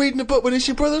wandering off reading a book when it's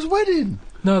your brother's wedding?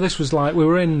 No, this was like, we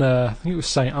were in, I think it was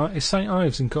St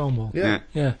Ives in Cornwall. Yeah.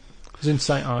 Yeah. It was in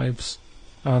St Ives.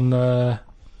 And,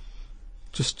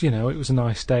 just, you know, it was a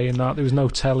nice day and that. There was no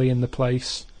telly in the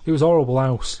place. It was a horrible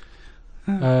house.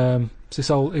 It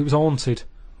was haunted,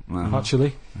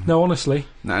 actually. No, honestly.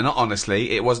 No, not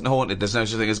honestly. It wasn't haunted. There's no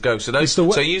such thing as ghosts. So, It's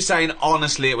the so you saying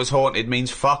honestly it was haunted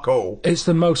means fuck all. It's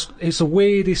the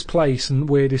weirdest place and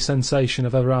weirdest sensation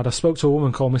I've ever had. I spoke to a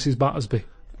woman called Mrs. Battersby,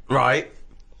 Right.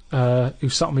 who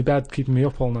sat on my bed keeping me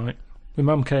up all night. My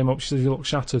mum came up, she said, you look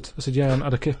shattered. I said, yeah, I haven't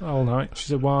had a kip all night. She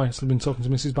said, why? I said, I've been talking to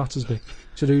Mrs. Battersby.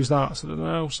 She said, who's that? I said,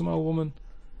 no, some old woman.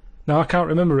 Now, I can't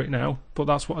remember it now, but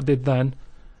that's what I did then.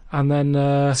 And then,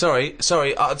 Sorry. So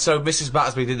Mrs.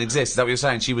 Battersby didn't exist. Is that what you're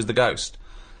saying? She was the ghost.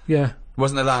 yeah.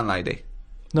 Wasn't the landlady.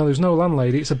 No, there's no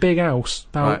landlady. It's a big house,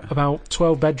 Right. about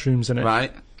 12 bedrooms in it.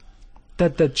 Right.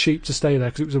 Dead cheap to stay there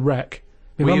because it was a wreck.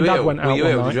 My Were mum you and dad ill? went out Were you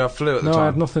one ill? night. Did you have flu at the No, time? I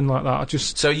had nothing like that. I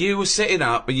just... So you were sitting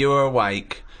up, but you were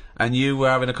awake, and you were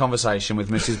having a conversation with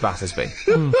Mrs. Battersby.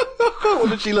 What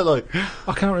did she look like?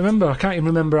 I can't remember. I can't even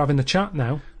remember having the chat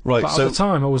now. Right, But so- at the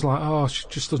time, I was like, oh, she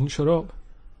just doesn't shut up.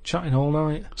 Chatting all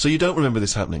night. So you don't remember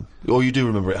this happening? Or you do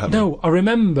remember it happening? No, I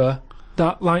remember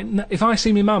that, like, if I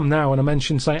see my mum now and I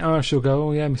mention St Ives, she'll go,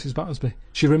 "Oh yeah, Mrs Battersby."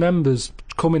 She remembers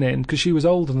coming in because she was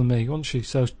older than me, wasn't she?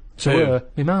 So to Who? her,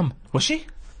 my mum. Was she?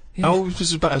 Yeah. How old was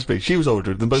Mrs Battersby? She was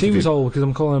older than both of She you. was old because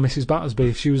I'm calling her Mrs Battersby.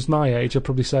 If she was my age, I'd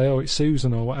probably say, "Oh, it's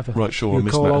Susan" or whatever. Right, sure, You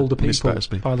Miss call older Miss people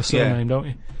Battersby. by the surname, don't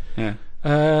you?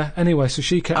 Yeah. Anyway, so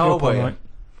she kept me How up old all were you? night.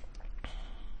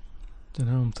 Don't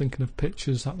know. I'm thinking of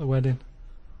pictures at the wedding.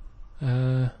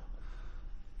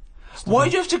 Why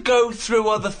do you have to go through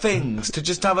other things to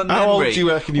just have a memory? How old do you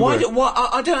reckon you were?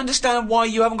 I don't understand why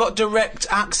you haven't got direct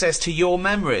access to your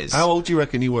memories. How old do you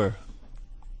reckon you were?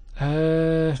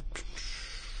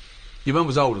 Your mum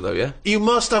was older though, yeah? You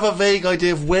must have a vague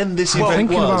idea of when this I'm event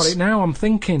thinking was. about it now. I'm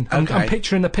thinking. I'm Okay.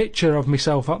 picturing a picture of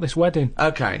myself at this wedding.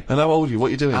 Okay. And how old are you? What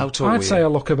are you doing? How tall were I'd you? say I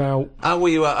look about. How were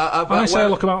you? I'd say I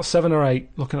look about 7 or 8.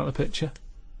 Looking at the picture.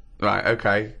 Right.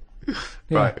 Okay.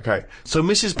 Yeah. Right. Okay. So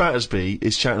Mrs Battersby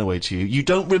is chatting away to you. You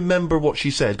don't remember what she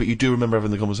said, but you do remember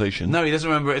having the conversation. No, he doesn't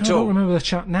remember it I at don't all. remember the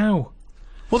chat now.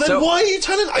 Well, then So- why are you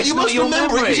telling? You not must your remember it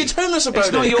memory. because you're telling us about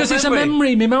It's not it. your Because it's a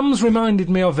memory. memory. My mum's reminded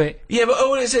me of it. Yeah, but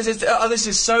all it says is, oh, this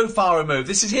is so far removed.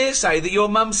 This is hearsay that your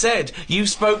mum said you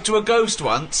spoke to a ghost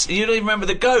once, and you don't even remember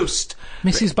the ghost.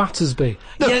 Mrs Battersby.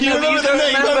 No, Yeah, you no, but remember you the don't name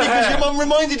remember only because her. your mum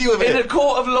reminded you of In a it.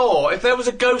 court of law, if there was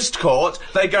a ghost court,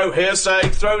 they go hearsay,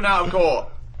 thrown out of court.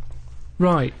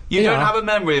 Right. You yeah. don't have a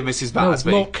memory of Mrs. No,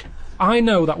 Battersby. look, I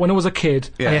know that when I was a kid,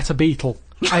 Yeah. I ate a beetle.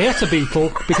 I ate a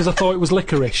beetle because I thought it was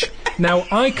licorice. Now,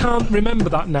 I can't remember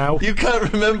that now. You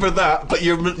can't remember that, but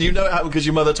you know it happened because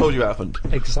your mother told you it happened.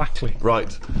 Exactly.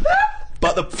 Right.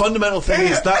 But the fundamental thing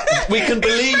is that we can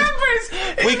believe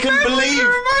we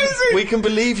can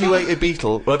believe you ate a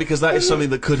beetle, right? Because that is something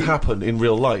that could happen in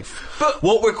real life. But-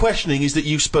 what we're questioning is that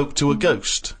you spoke to a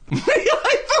ghost. I thought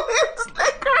it was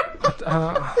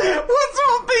licorice. What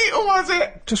sort of beetle was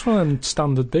it? Just one of them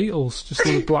standard beetles. Just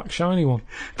the black shiny one.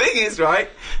 Thing is, right,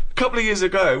 a couple of years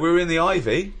ago, we were in the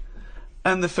Ivy,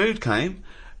 and the food came,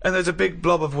 and there's a big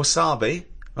blob of wasabi,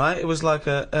 right? It was like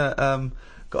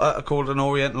called an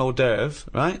Oriental hors d'oeuvre,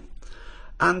 right?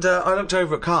 And I looked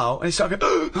over at Karl, and he started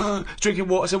going, drinking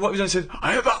water. I said, "What have you done?" He said,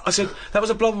 "I had that." I said, "That was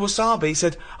a blob of wasabi." He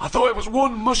said, "I thought it was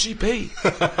one mushy pea."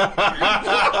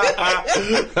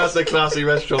 That's a classy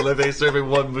restaurant where they're serving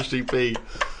one mushy pea.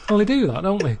 Well, they do that,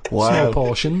 don't they? Wow. Small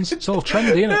portions. It's all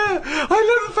trendy, isn't it?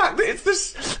 I love the fact that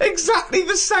it's exactly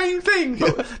the same thing.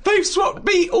 They've swapped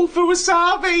beetle for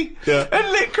wasabi Yeah.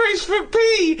 and licorice for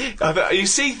pea. You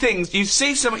see things, you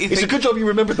see something, you It's a think... good job you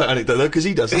remembered that anecdote, though, because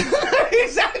he doesn't.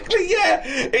 Exactly,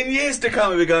 yeah. In years to come,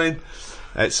 we'll be going,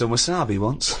 "I ate some wasabi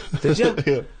once." Did you?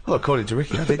 Yeah. Well, according to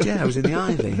Ricky, I did, yeah. I was in the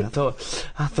Ivy. I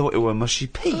thought it were mushy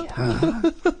pea.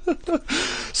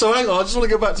 So hang on, I just want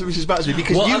to go back to Mrs. Battersby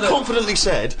because What you other- confidently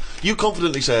said it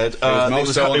most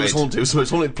was haunted. It was the most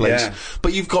haunted place. Yeah.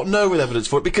 But you've got no real evidence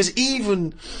for it because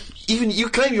even you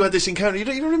claim you had this encounter, you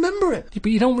don't even remember it.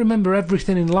 But you don't remember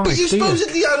everything in life, But you do you?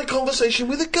 supposedly had a conversation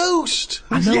with a ghost.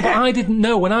 I know, but I didn't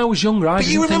know. When I was younger, I But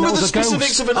didn't you think remember that the was a ghost.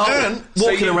 specifics of an ant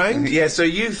walking around. Yeah, so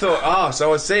you thought,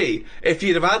 so I see. If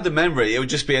you'd have had the memory, it would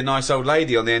just be a nice old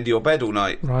lady on the end of your bed all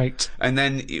night. Right. And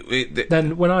then...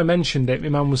 Then when I mentioned it, my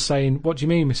mum was saying, "What do you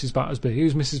mean, Mrs. Battersby?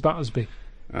 Who's Mrs. Battersby?"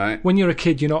 Right? When you're a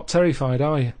kid, you're not terrified,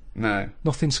 are you? No.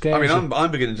 Nothing scares I mean, you.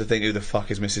 I'm beginning to think, who the fuck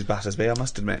is Mrs. Battersby, I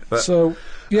must admit. But So,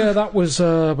 yeah, that was,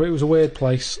 but it was a weird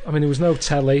place. I mean, there was no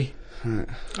telly.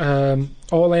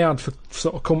 All they had for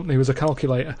sort of company was a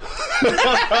calculator.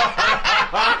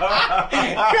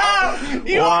 Carl,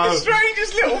 you are the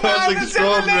strangest little man That's that's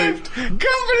ever extraordinary. lived.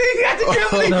 Company, he had a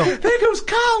company. No. There goes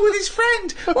Carl with his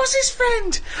friend. What's his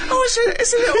friend? Oh, it's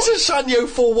a little... It's a Sanyo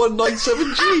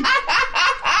 4197G.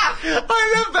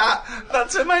 I love that.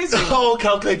 That's amazing. Oh,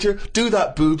 calculator, do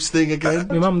that boobs thing again.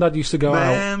 My mum and dad used to go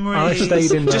out. I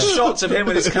stayed in there. Just shots of him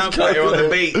with his calculator on the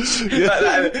beach. Like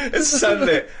that. It's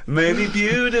sunlit. Maybe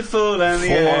beautiful and the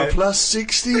 4 air. plus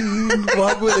 16,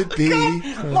 what will it be?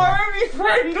 My only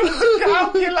friend was the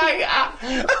calculator.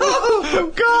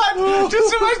 Oh, God.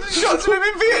 Just imagine the shots of him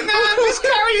in Vietnam just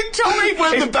carrying Tommy.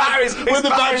 When the battery's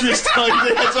died,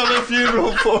 they had to have a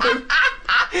funeral for him.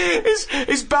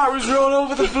 His barrels roll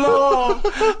over the floor.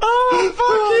 Oh,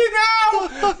 fucking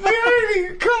hell. The only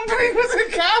company was a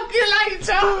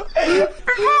calculator.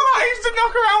 Before I used to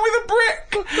knock around with a brick.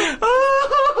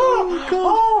 Oh, God.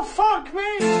 Oh, fuck me.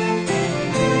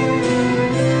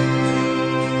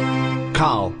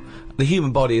 Carl, the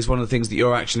human body is one of the things that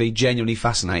you're actually genuinely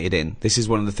fascinated in. This is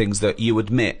one of the things that you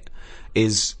admit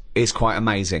is quite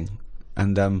amazing.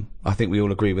 And I think we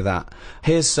all agree with that.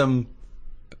 Here's some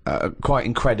quite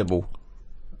incredible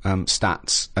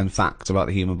stats and facts about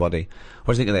the human body.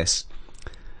 What do you think of this?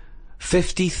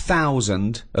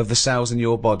 50,000 of the cells in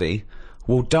your body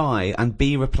will die and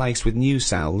be replaced with new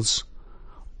cells,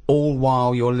 all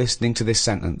while you're listening to this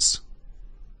sentence.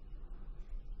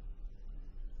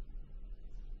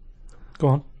 Go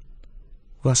on.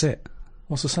 Well, that's it.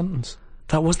 What's the sentence?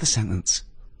 That was the sentence.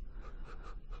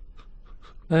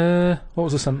 What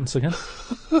was the sentence again?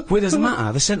 Well, it doesn't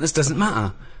matter. The sentence doesn't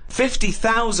matter.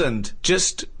 50,000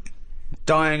 just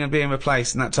dying and being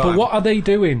replaced in that time. But what are they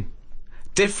doing?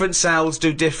 Different cells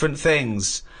do different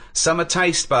things. Some are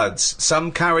taste buds.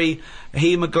 Some carry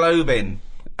hemoglobin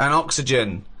and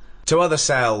oxygen to other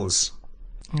cells.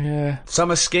 Yeah.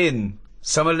 Some are skin.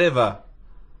 Some are liver.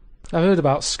 I've heard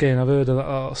about skin. I've heard of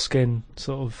that skin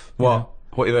sort of. What?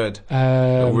 What you heard?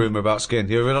 A rumour about skin.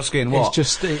 You heard about skin? What? It's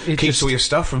just it keeps just, all your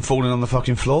stuff from falling on the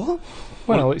fucking floor.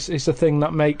 Well, it's the thing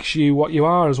that makes you what you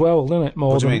are as well, doesn't it?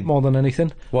 What do you mean? More than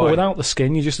anything. Why? Well, without the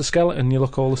skin, you're just a skeleton. You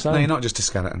look all the same. No, you're not just a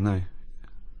skeleton. No.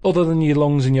 Other than your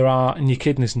lungs and your heart and your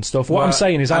kidneys and stuff. What I'm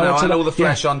saying is, I know, went to and that, all the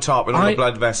flesh on top and all the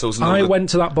blood vessels. And I went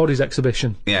to that bodies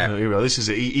exhibition. Yeah. No, you're right. This is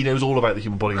it. He knows all about the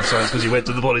human body and science because he went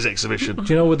to the bodies exhibition.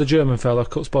 Do you know where the German fella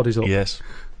cuts bodies up? Yes.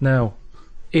 Now,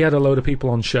 he had a load of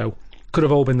people on show. Could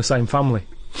have all been the same family.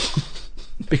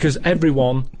 Because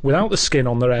everyone, without the skin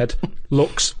on their head,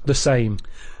 looks the same.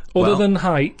 Other than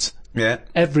height, Yeah.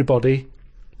 everybody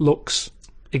looks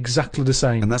exactly the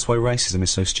same. And that's why racism is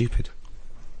so stupid.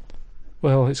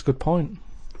 Well, it's a good point.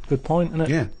 Good point, isn't it?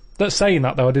 Yeah. That's saying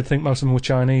that, though, I did think most of them were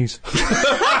Chinese.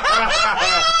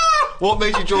 What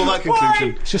made you draw that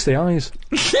conclusion? It's just the eyes.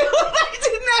 They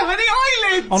didn't have any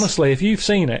eyelids! Honestly, if you've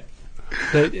seen it,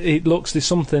 it looks, there's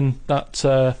something that...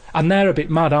 and they're a bit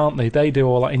mad, aren't they? They do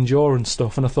all that endurance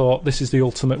stuff, and I thought, this is the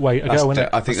ultimate way to go, isn't it?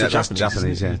 I think that's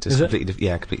Japanese, yeah. Just Is it?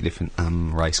 completely different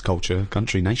race, culture,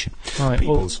 country, nation. Right,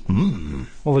 Peoples.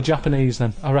 Well, the Japanese,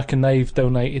 then, I reckon they've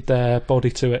donated their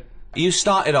body to it. You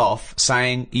started off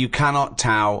saying you cannot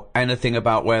tell anything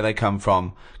about where they come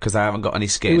from because they haven't got any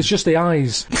skin. It was just the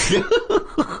eyes.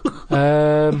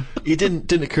 It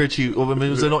didn't occur to you, I mean,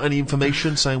 was there not any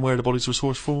information saying where the bodies were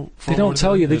sourced from? They don't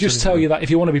tell you. They just tell you that if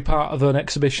you want to be part of an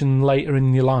exhibition later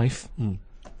in your life,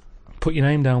 put your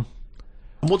name down.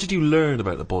 And what did you learn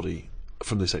about the body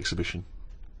from this exhibition?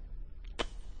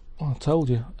 Well, I told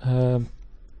you.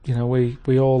 You know,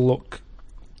 we all look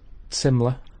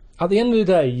similar. At the end of the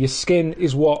day, your skin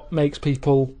is what makes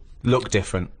people... Look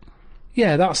different.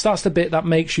 Yeah, that's the bit that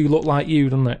makes you look like you,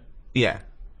 doesn't it? Yeah.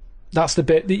 That's the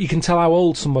bit that you can tell how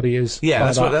old somebody is. Yeah,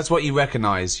 like that's what you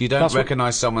recognise. You don't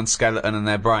recognise someone's skeleton and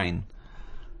their brain.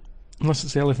 Unless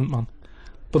it's the Elephant Man.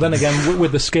 But then again,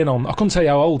 with the skin on, I couldn't tell you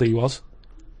how old he was.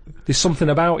 There's something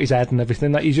about his head and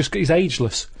everything that he's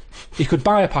ageless. He could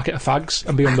buy a packet of fags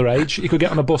and be underage. He could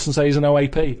get on a bus and say he's an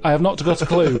OAP. I have not got a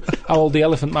clue how old the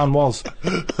Elephant Man was.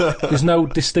 There's no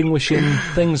distinguishing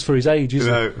things for his age, is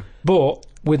there? But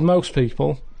with most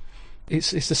people,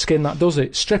 it's the skin that does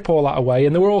it. Strip all that away,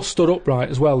 and they were all stood upright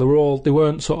as well. They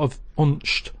weren't sort of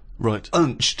unched. Right.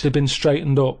 Unched? They'd been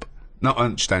straightened up. Not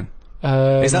unched then.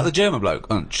 Is that the German bloke,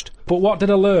 unched? But what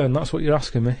did I learn? That's what you're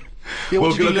asking me. Yeah,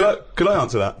 Well, could I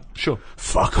answer that? Sure.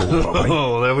 Fuck all, probably.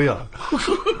 Oh, there we are.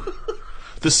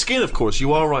 The skin, of course,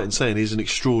 you are right in saying, is an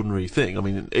extraordinary thing. I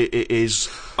mean, it is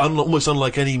almost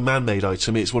unlike any man-made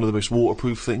item. It's one of the most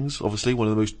waterproof things, obviously, one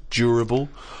of the most durable,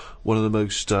 one of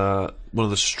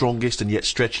the strongest and yet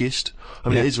stretchiest. I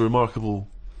mean, it is a remarkable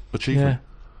achievement.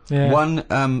 Yeah.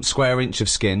 1 square inch of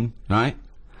skin, right,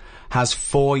 has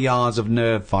 4 yards of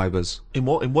nerve fibres. In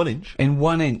what? In 1 inch? In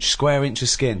 1 inch, square inch of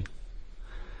skin.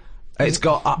 It's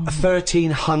got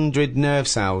 1,300 nerve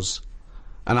cells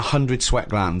and 100 sweat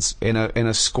glands in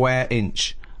a square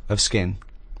inch of skin,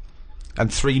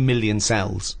 and 3 million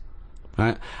cells,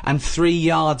 right? And 3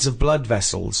 yards of blood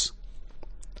vessels.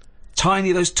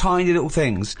 Those tiny little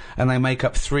things, and they make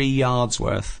up 3 yards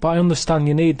worth. But I understand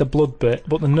you need the blood bit,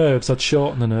 but the nerves, I'd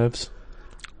shorten the nerves.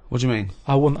 What do you mean?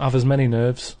 I wouldn't have as many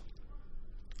nerves.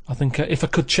 I think if I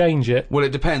could change it... Well,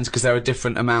 it depends, because there are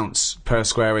different amounts per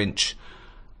square inch.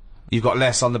 You've got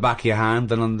less on the back of your hand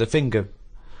than on the finger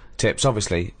tips,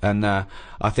 obviously, and I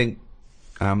think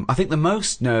the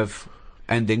most nerve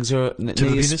endings are near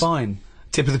your spine.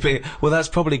 Tip of the penis. Well, that's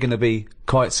probably going to be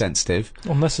quite sensitive.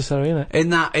 Unnecessary, isn't it?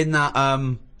 In that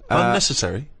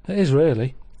Unnecessary? It is,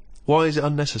 really. Why is it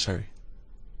unnecessary?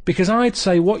 Because I'd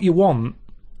say what you want...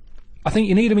 I think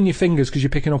you need them in your fingers because you're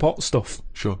picking up hot stuff.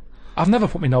 Sure. I've never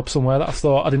put my knob somewhere that I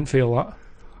thought I didn't feel that.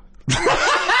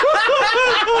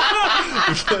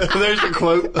 There's a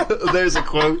quote. There's a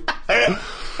quote.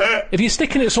 If you're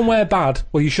sticking it somewhere bad,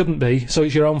 well, you shouldn't be, so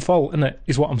it's your own fault, isn't it?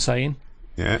 Is what I'm saying.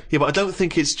 Yeah. Yeah, but I don't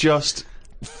think it's just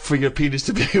for your penis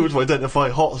to be able to identify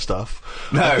hot stuff.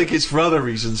 No. I think it's for other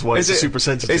reasons why it's super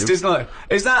sensitive. It's not.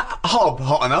 Is that hob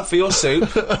hot enough for your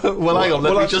suit? Well, hang on,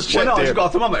 let me just check Well, no, here. I've got a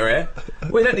thermometer here.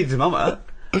 We don't need a thermometer.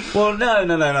 Well,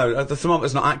 no. The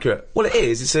thermometer's not accurate. Well, it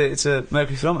is. It's a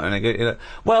mercury thermometer.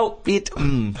 Well,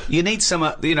 you need some.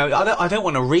 I don't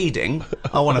want a reading.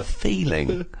 I want a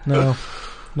feeling. No,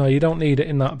 you don't need it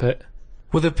in that bit.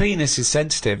 Well, the penis is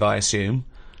sensitive, I assume.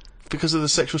 Because of the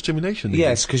sexual stimulation.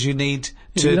 Yes, because you need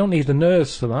Yeah, to. you don't need the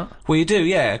nerves for that. Well, you do,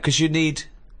 yeah, because you need.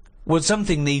 Well,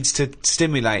 something needs to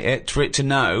stimulate it for it to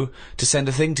know to send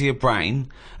a thing to your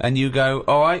brain, and you go,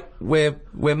 all right, we're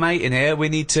mating here. We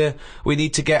need to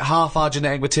get half our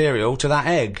genetic material to that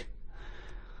egg.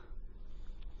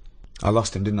 I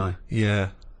lost him, didn't I? Yeah.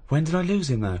 When did I lose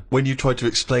him though? When you tried to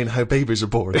explain how babies are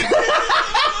born.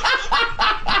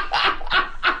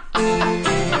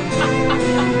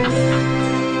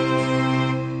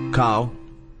 Carl,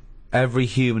 every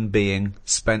human being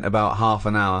spent about half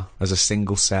an hour as a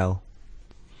single cell.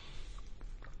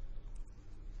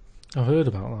 I've heard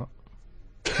about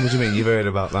that. What do you mean? You've heard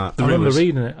about that? I remember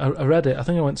reading it. I read it. I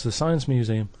think I went to the Science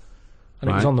Museum, and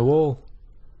it was Right. on the wall.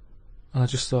 And I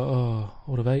just thought, oh,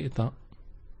 I would have hated that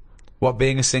What,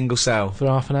 being a single cell? for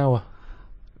half an hour.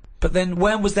 But then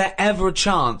when was there ever a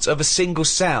chance of a single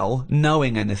cell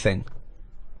knowing anything?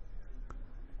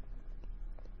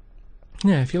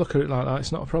 Yeah, if you look at it like that,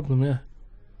 it's not a problem. Yeah.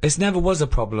 It never was a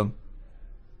problem.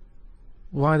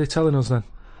 Why are they telling us then?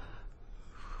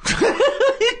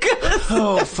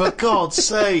 Oh, for God's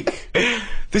sake.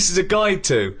 This is a guide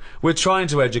to. We're trying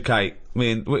to educate. I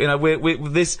mean,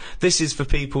 this is for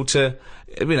people to,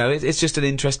 it's just an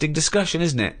interesting discussion,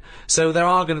 isn't it? So we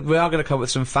are going to come up with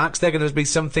some facts. There are going to be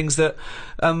some things that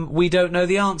we don't know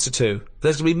the answer to.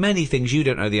 There's going to be many things you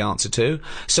don't know the answer to.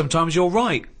 Sometimes you're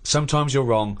right. Sometimes you're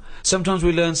wrong. Sometimes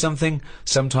we learn something.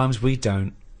 Sometimes we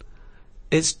don't.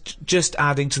 It's just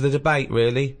adding to the debate,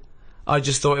 really. I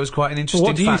just thought it was quite an interesting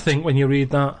What do you fact. think when you read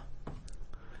that?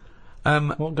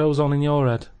 What goes on in your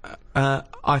head?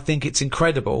 I think it's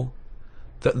incredible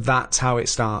that that's how it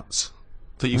starts.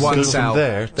 That you One go cell, from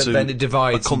there that to then it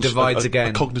divides and divides again.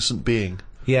 A cognizant being.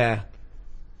 Yeah.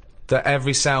 That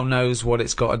every cell knows what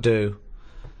it's got to do.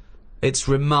 It's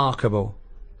remarkable.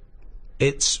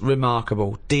 It's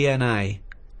remarkable. DNA.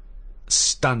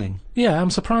 Stunning. Yeah, I'm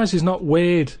surprised there's not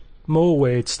more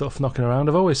weird stuff knocking around.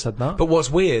 I've always said that. But what's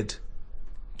weird?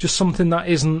 Just something that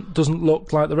doesn't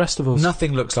look like the rest of us.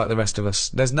 Nothing looks like the rest of us.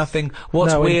 There's nothing.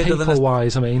 What's no, weirder than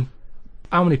people-wise, I mean,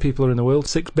 how many people are in the world?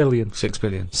 6 billion. 6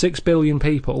 billion. 6 billion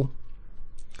people.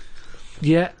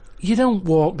 Yeah, you don't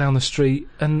walk down the street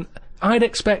and I'd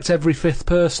expect every fifth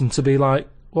person to be like,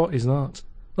 what is that?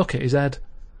 Look at his head.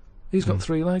 He's got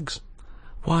 3 legs.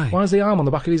 Why? Why is the arm on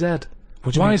the back of his head?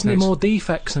 What do you Why mean isn't there it's- more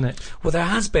defects in it? Well, there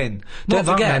has been. Not Don't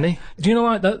that forget. many. Do you know,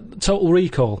 like that Total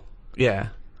Recall? Yeah.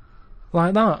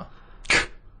 Like that.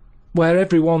 Where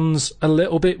everyone's a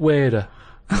little bit weirder.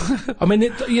 I mean,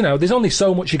 there's only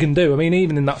so much you can do. I mean,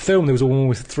 even in that film, there was a woman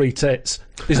with 3 tits.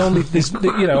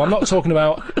 I'm not talking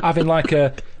about having like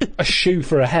a shoe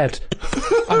for a head.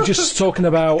 I'm just talking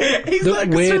about He's the like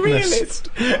weirdness. a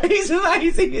surrealist. He's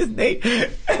amazing, isn't he?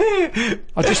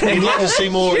 I just He'd mean, like to see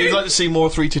more. He'd like to see more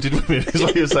 3-titted women. Is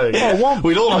what you're saying?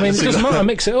 We'd all like I mean, to it see doesn't that. matter.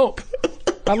 Mix it up.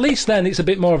 At least then it's a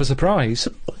bit more of a surprise.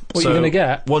 What you're going to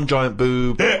get. One giant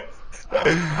boob.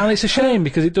 And it's a shame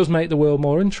because it does make the world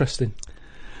more interesting.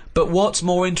 But what's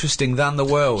more interesting than the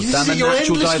world, than the You're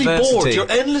natural endlessly diversity? bored.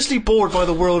 You're endlessly bored by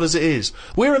the world as it is.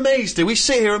 We're amazed. We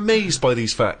sit here amazed by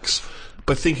these facts.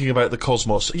 By thinking about the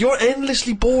cosmos. You're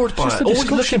endlessly bored by Just it. a Always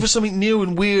discussion. looking for something new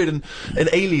and weird and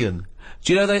alien.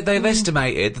 Do you know they've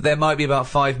estimated that there might be about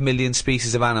 5 million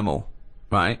species of animal,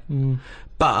 right?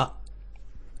 But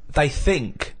they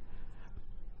think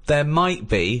there might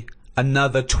be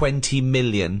another 20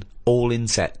 million all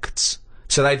insects.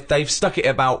 So they've stuck it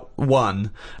about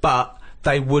 1, but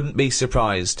they wouldn't be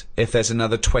surprised if there's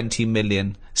another 20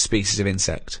 million species of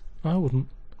insect. I wouldn't.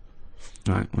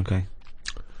 Right, okay.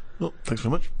 Well, thanks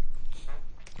very much.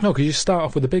 No, because you start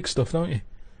off with the big stuff, don't you?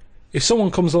 If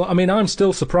someone comes along... I mean, I'm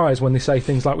still surprised when they say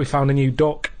things like, we found a new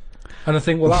duck. And I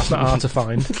think, well, that's not hard to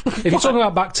find. If you're talking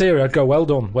about bacteria, I'd go, well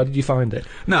done. Where did you find it?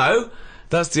 No,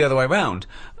 that's the other way round.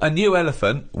 A new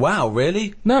elephant? Wow,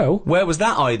 really? No. Where was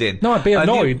that hiding? No, I'd be A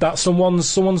new- annoyed that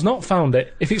someone's not found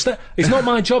it. If it's not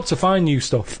my job to find new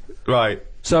stuff. Right.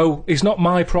 So it's not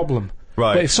my problem.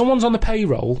 Right. But if someone's on the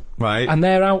payroll Right. and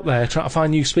they're out there trying to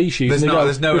find new species, and they go,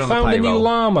 there's no we one on the found a new payroll."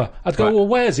 llama, I'd go, Right. well,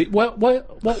 where's it? Why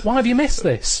have you missed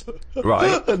this?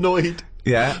 Right. Annoyed.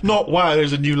 Yeah. Not, wow,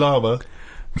 there's a new llama.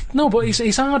 No, but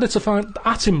it's harder to find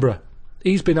Attenborough.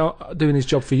 he's been out doing his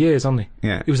job for years, hasn't he?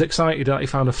 Yeah. He was excited that he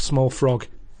found a small frog.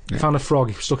 He found a frog,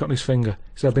 he stuck it on his finger.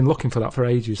 He said, I've been looking for that for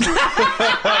ages.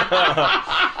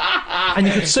 And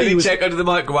you could see Did he check under the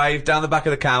microwave, down the back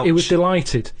of the couch? he was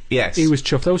delighted. Yes. He was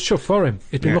chuffed. I was chuffed for him.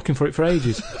 He'd been Yeah. looking for it for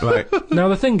ages. Right. Now,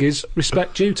 the thing is,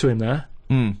 respect due to him there.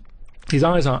 Mm. His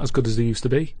eyes aren't as good as they used to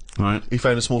be. Right. He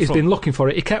found a small He's frog. been looking for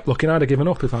it. He kept looking. I'd have given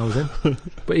up if I was him.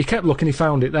 But he kept looking. He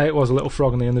found it. There it was, a little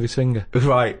frog on the end of his finger.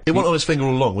 Right. It wasn't on his finger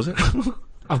all along, was it?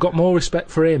 I've got more respect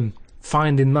for him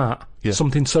finding that, Yeah.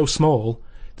 something so small,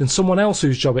 than someone else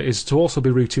whose job it is to also be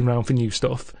rooting round for new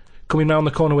stuff, coming round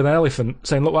the corner with an elephant,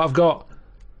 saying, look what I've got.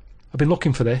 I've been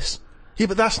looking for this. Yeah,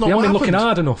 but that's not They what haven't been happened. looking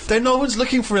hard enough. Then no one's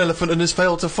looking for an elephant and has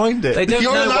failed to find it. They don't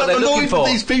You're know what they're annoyed looking for.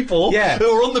 with these people Yeah. who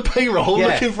are on the payroll Yeah.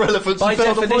 looking for elephants By and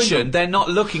fail to find definition, them. they're not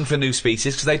looking for new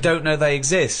species because they don't know they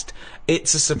exist.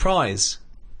 It's a surprise.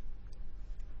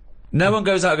 No one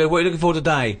goes out and goes, what are you looking for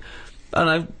today? I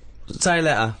don't know, say a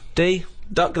letter. D?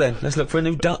 Duck then. Let's look for a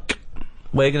new duck.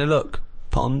 Where are you going to look?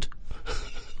 Pond.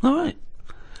 Alright.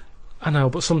 I know,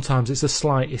 but sometimes it's the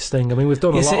slightest thing. I mean, we've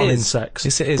done Yes, a lot it on is. insects.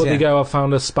 Yes, it is, But yeah. they go, I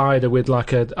found a spider with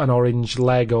like an orange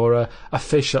leg, or a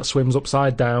fish that swims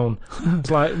upside down. It's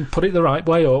like, put it the right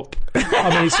way up. I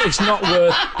mean, it's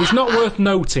not worth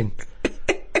noting.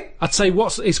 I'd say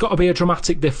it's got to be a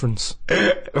dramatic difference.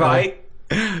 Right.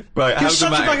 Right, how You're such a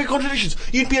dramatic. bag of contradictions.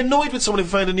 You'd be annoyed with someone who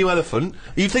found a new elephant.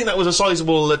 You'd think that was a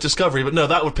sizable discovery, but no,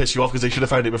 that would piss you off because they should have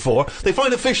found it before. They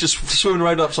find a fish just swimming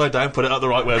around upside down, put it out the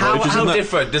right way. How, right? how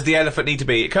different does the elephant need to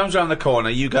be? It comes around the corner,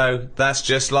 you go, that's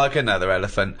just like another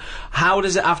elephant. How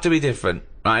does it have to be different?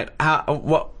 Right?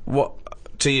 What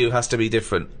to you has to be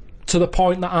different? To the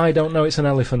point that I don't know it's an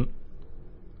elephant.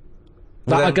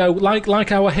 Well, That I then- go,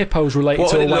 like our hippos related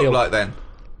What to would a it look whale. like then?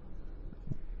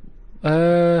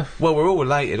 Well, we're all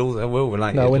related. We're all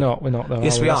related. No, we're not though.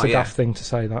 Yes, are we That's are, a yeah. daft thing to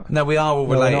say that. No, we are all No,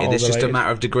 we're not related. all It's just a related.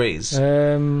 matter of degrees.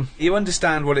 Um, You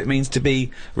understand what it means to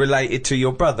be related to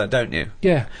your brother, don't you?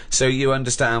 yeah. So you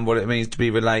understand what it means to be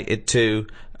related to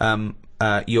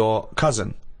your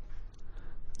cousin.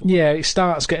 Yeah, it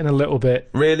starts getting a little bit...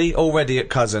 Really? Already at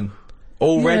cousin?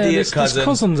 Already yeah, at cousin? There's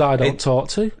cousins I don't It- talk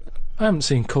to. I haven't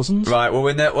seen cousins. Right,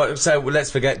 well, so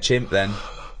let's forget chimp then.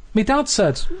 My dad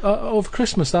said over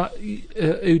Christmas that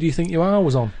Who Do You Think You Are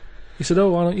was on. He said,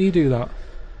 oh, why don't you do that?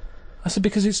 I said,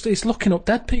 because it's looking up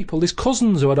dead people. There's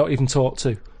cousins who I don't even talk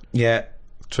to. Yeah,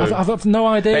 true. I've no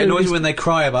idea. It who annoys these- me when they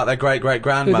cry about their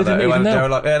great-great-grandmother. They didn't who even know. they're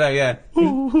like, yeah, no,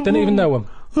 yeah. Didn't even know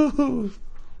them.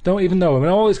 Don't even know them.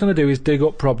 And all it's going to do is dig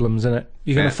up problems, innit?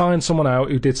 You're going Yeah. to find someone out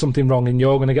who did something wrong and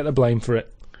you're going to get the blame for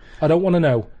it. I don't want to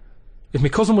know. If my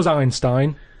cousin was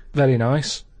Einstein, very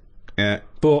nice. Yeah.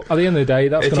 But at the end of the day,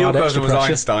 that's If going to your add cousin extra was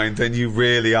pressure. Einstein, then you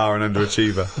really are an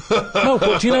underachiever. No,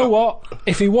 but do you know what?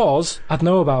 If he was, I'd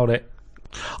know about it.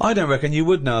 I don't reckon you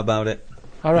would know about it.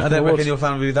 I reckon I don't I would. reckon your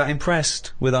family would be that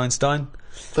impressed with Einstein.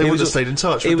 They He would was have a- stayed in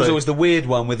touch. He would was they? always the weird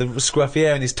one with the scruffy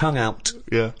hair and his tongue out.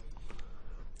 Yeah.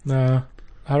 No,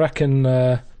 I reckon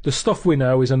the stuff we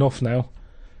know is enough now,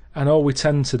 and all we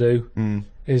tend to do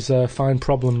is find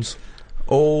problems.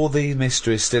 All the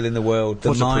mysteries still in the world. The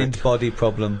What a prick. mind-body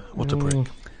problem. What a prick.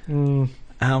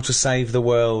 How to save the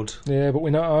world. Yeah, but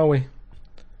we know, are we?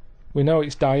 We know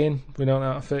it's dying. We don't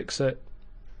know how to fix it.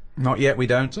 Not yet, we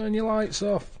don't. Turn your lights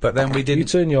off. But then we You didn't.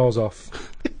 turn yours off.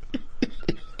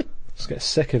 Just get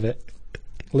sick of it.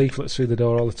 Leaflets through the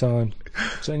door all the time.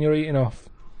 Turn your eating off.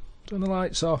 Turn the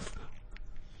lights off.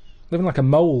 Living like a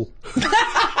mole.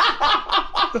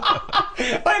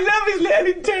 I love his little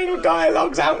internal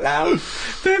dialogues out loud.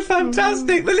 They're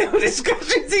fantastic. The little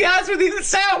discussions he has with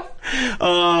himself.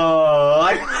 Oh,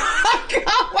 I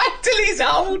can't wait till he's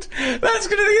old. That's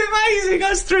going to be amazing.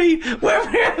 Us three,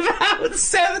 when we're about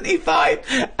 75,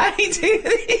 80,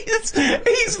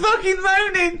 he's fucking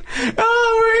moaning.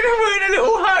 Oh, we're in a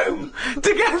little home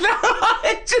together.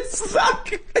 It's just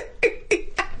fucking...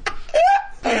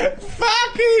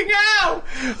 Fucking hell!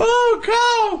 Oh,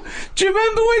 Carl! Do you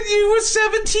remember when you were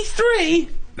 73?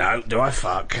 No, do I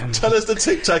fuck? Tell us the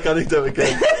Tic Tac anecdote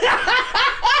again.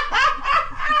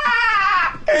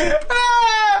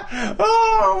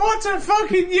 Oh, what a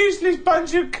fucking useless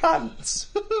bunch of cunts!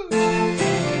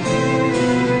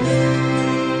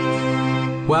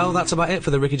 Well, that's about it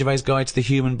for the Ricky Gervais Guide to the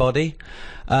Human Body.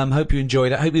 Hope you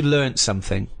enjoyed it. Hope you learnt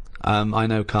something. I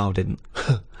know Carl didn't.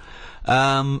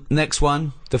 Next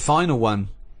one, the final one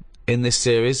in this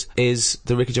series, is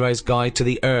the Ricky Gervais Guide to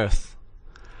the Earth.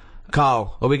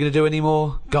 Carl, are we going to do any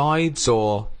more guides,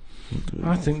 or...?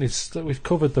 I think that we've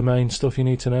covered the main stuff you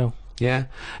need to know. Yeah?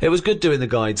 It was good doing the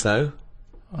guides, though.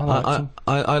 I liked them.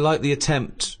 I like the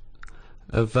attempt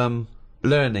of,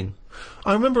 learning.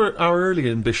 I remember our early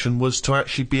ambition was to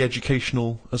actually be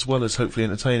educational as well as hopefully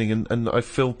entertaining, and I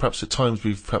feel perhaps at times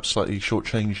we've perhaps slightly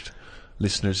shortchanged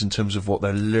listeners in terms of what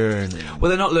they're learning. Well,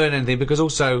 they're not learning anything because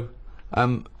also,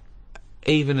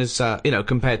 even as,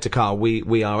 compared to Karl,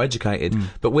 we are educated,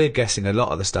 but we're guessing a lot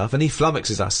of the stuff, and he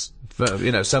flummoxes us,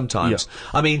 sometimes.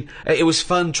 Yeah. I mean, it was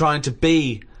fun trying to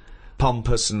be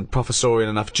pompous and professorial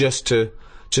enough just to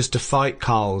fight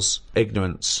Karl's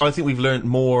ignorance. I think we've learnt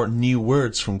more new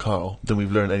words from Karl than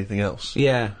we've learned anything else.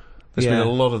 Yeah. There's been a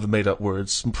lot of the made-up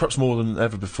words, perhaps more than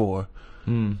ever before.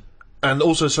 And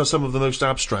also some of the most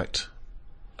abstract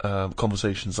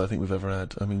conversations I think we've ever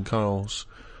had. I mean, Karl's,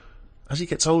 as he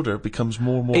gets older, becomes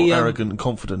more and more arrogant and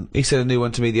confident. He said a new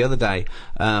one to me the other day.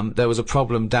 There was a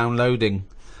problem downloading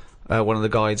one of the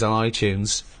guides on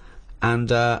iTunes,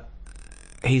 and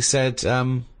he said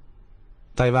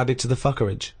they've added to the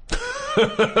fuckerage.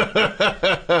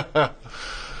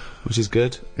 Which is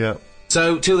good. Yeah.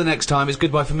 So, till the next time, it's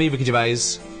goodbye from me, Ricky Gervais,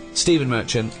 Stephen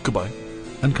Merchant. Goodbye.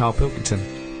 And Karl Pilkington.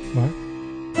 Right.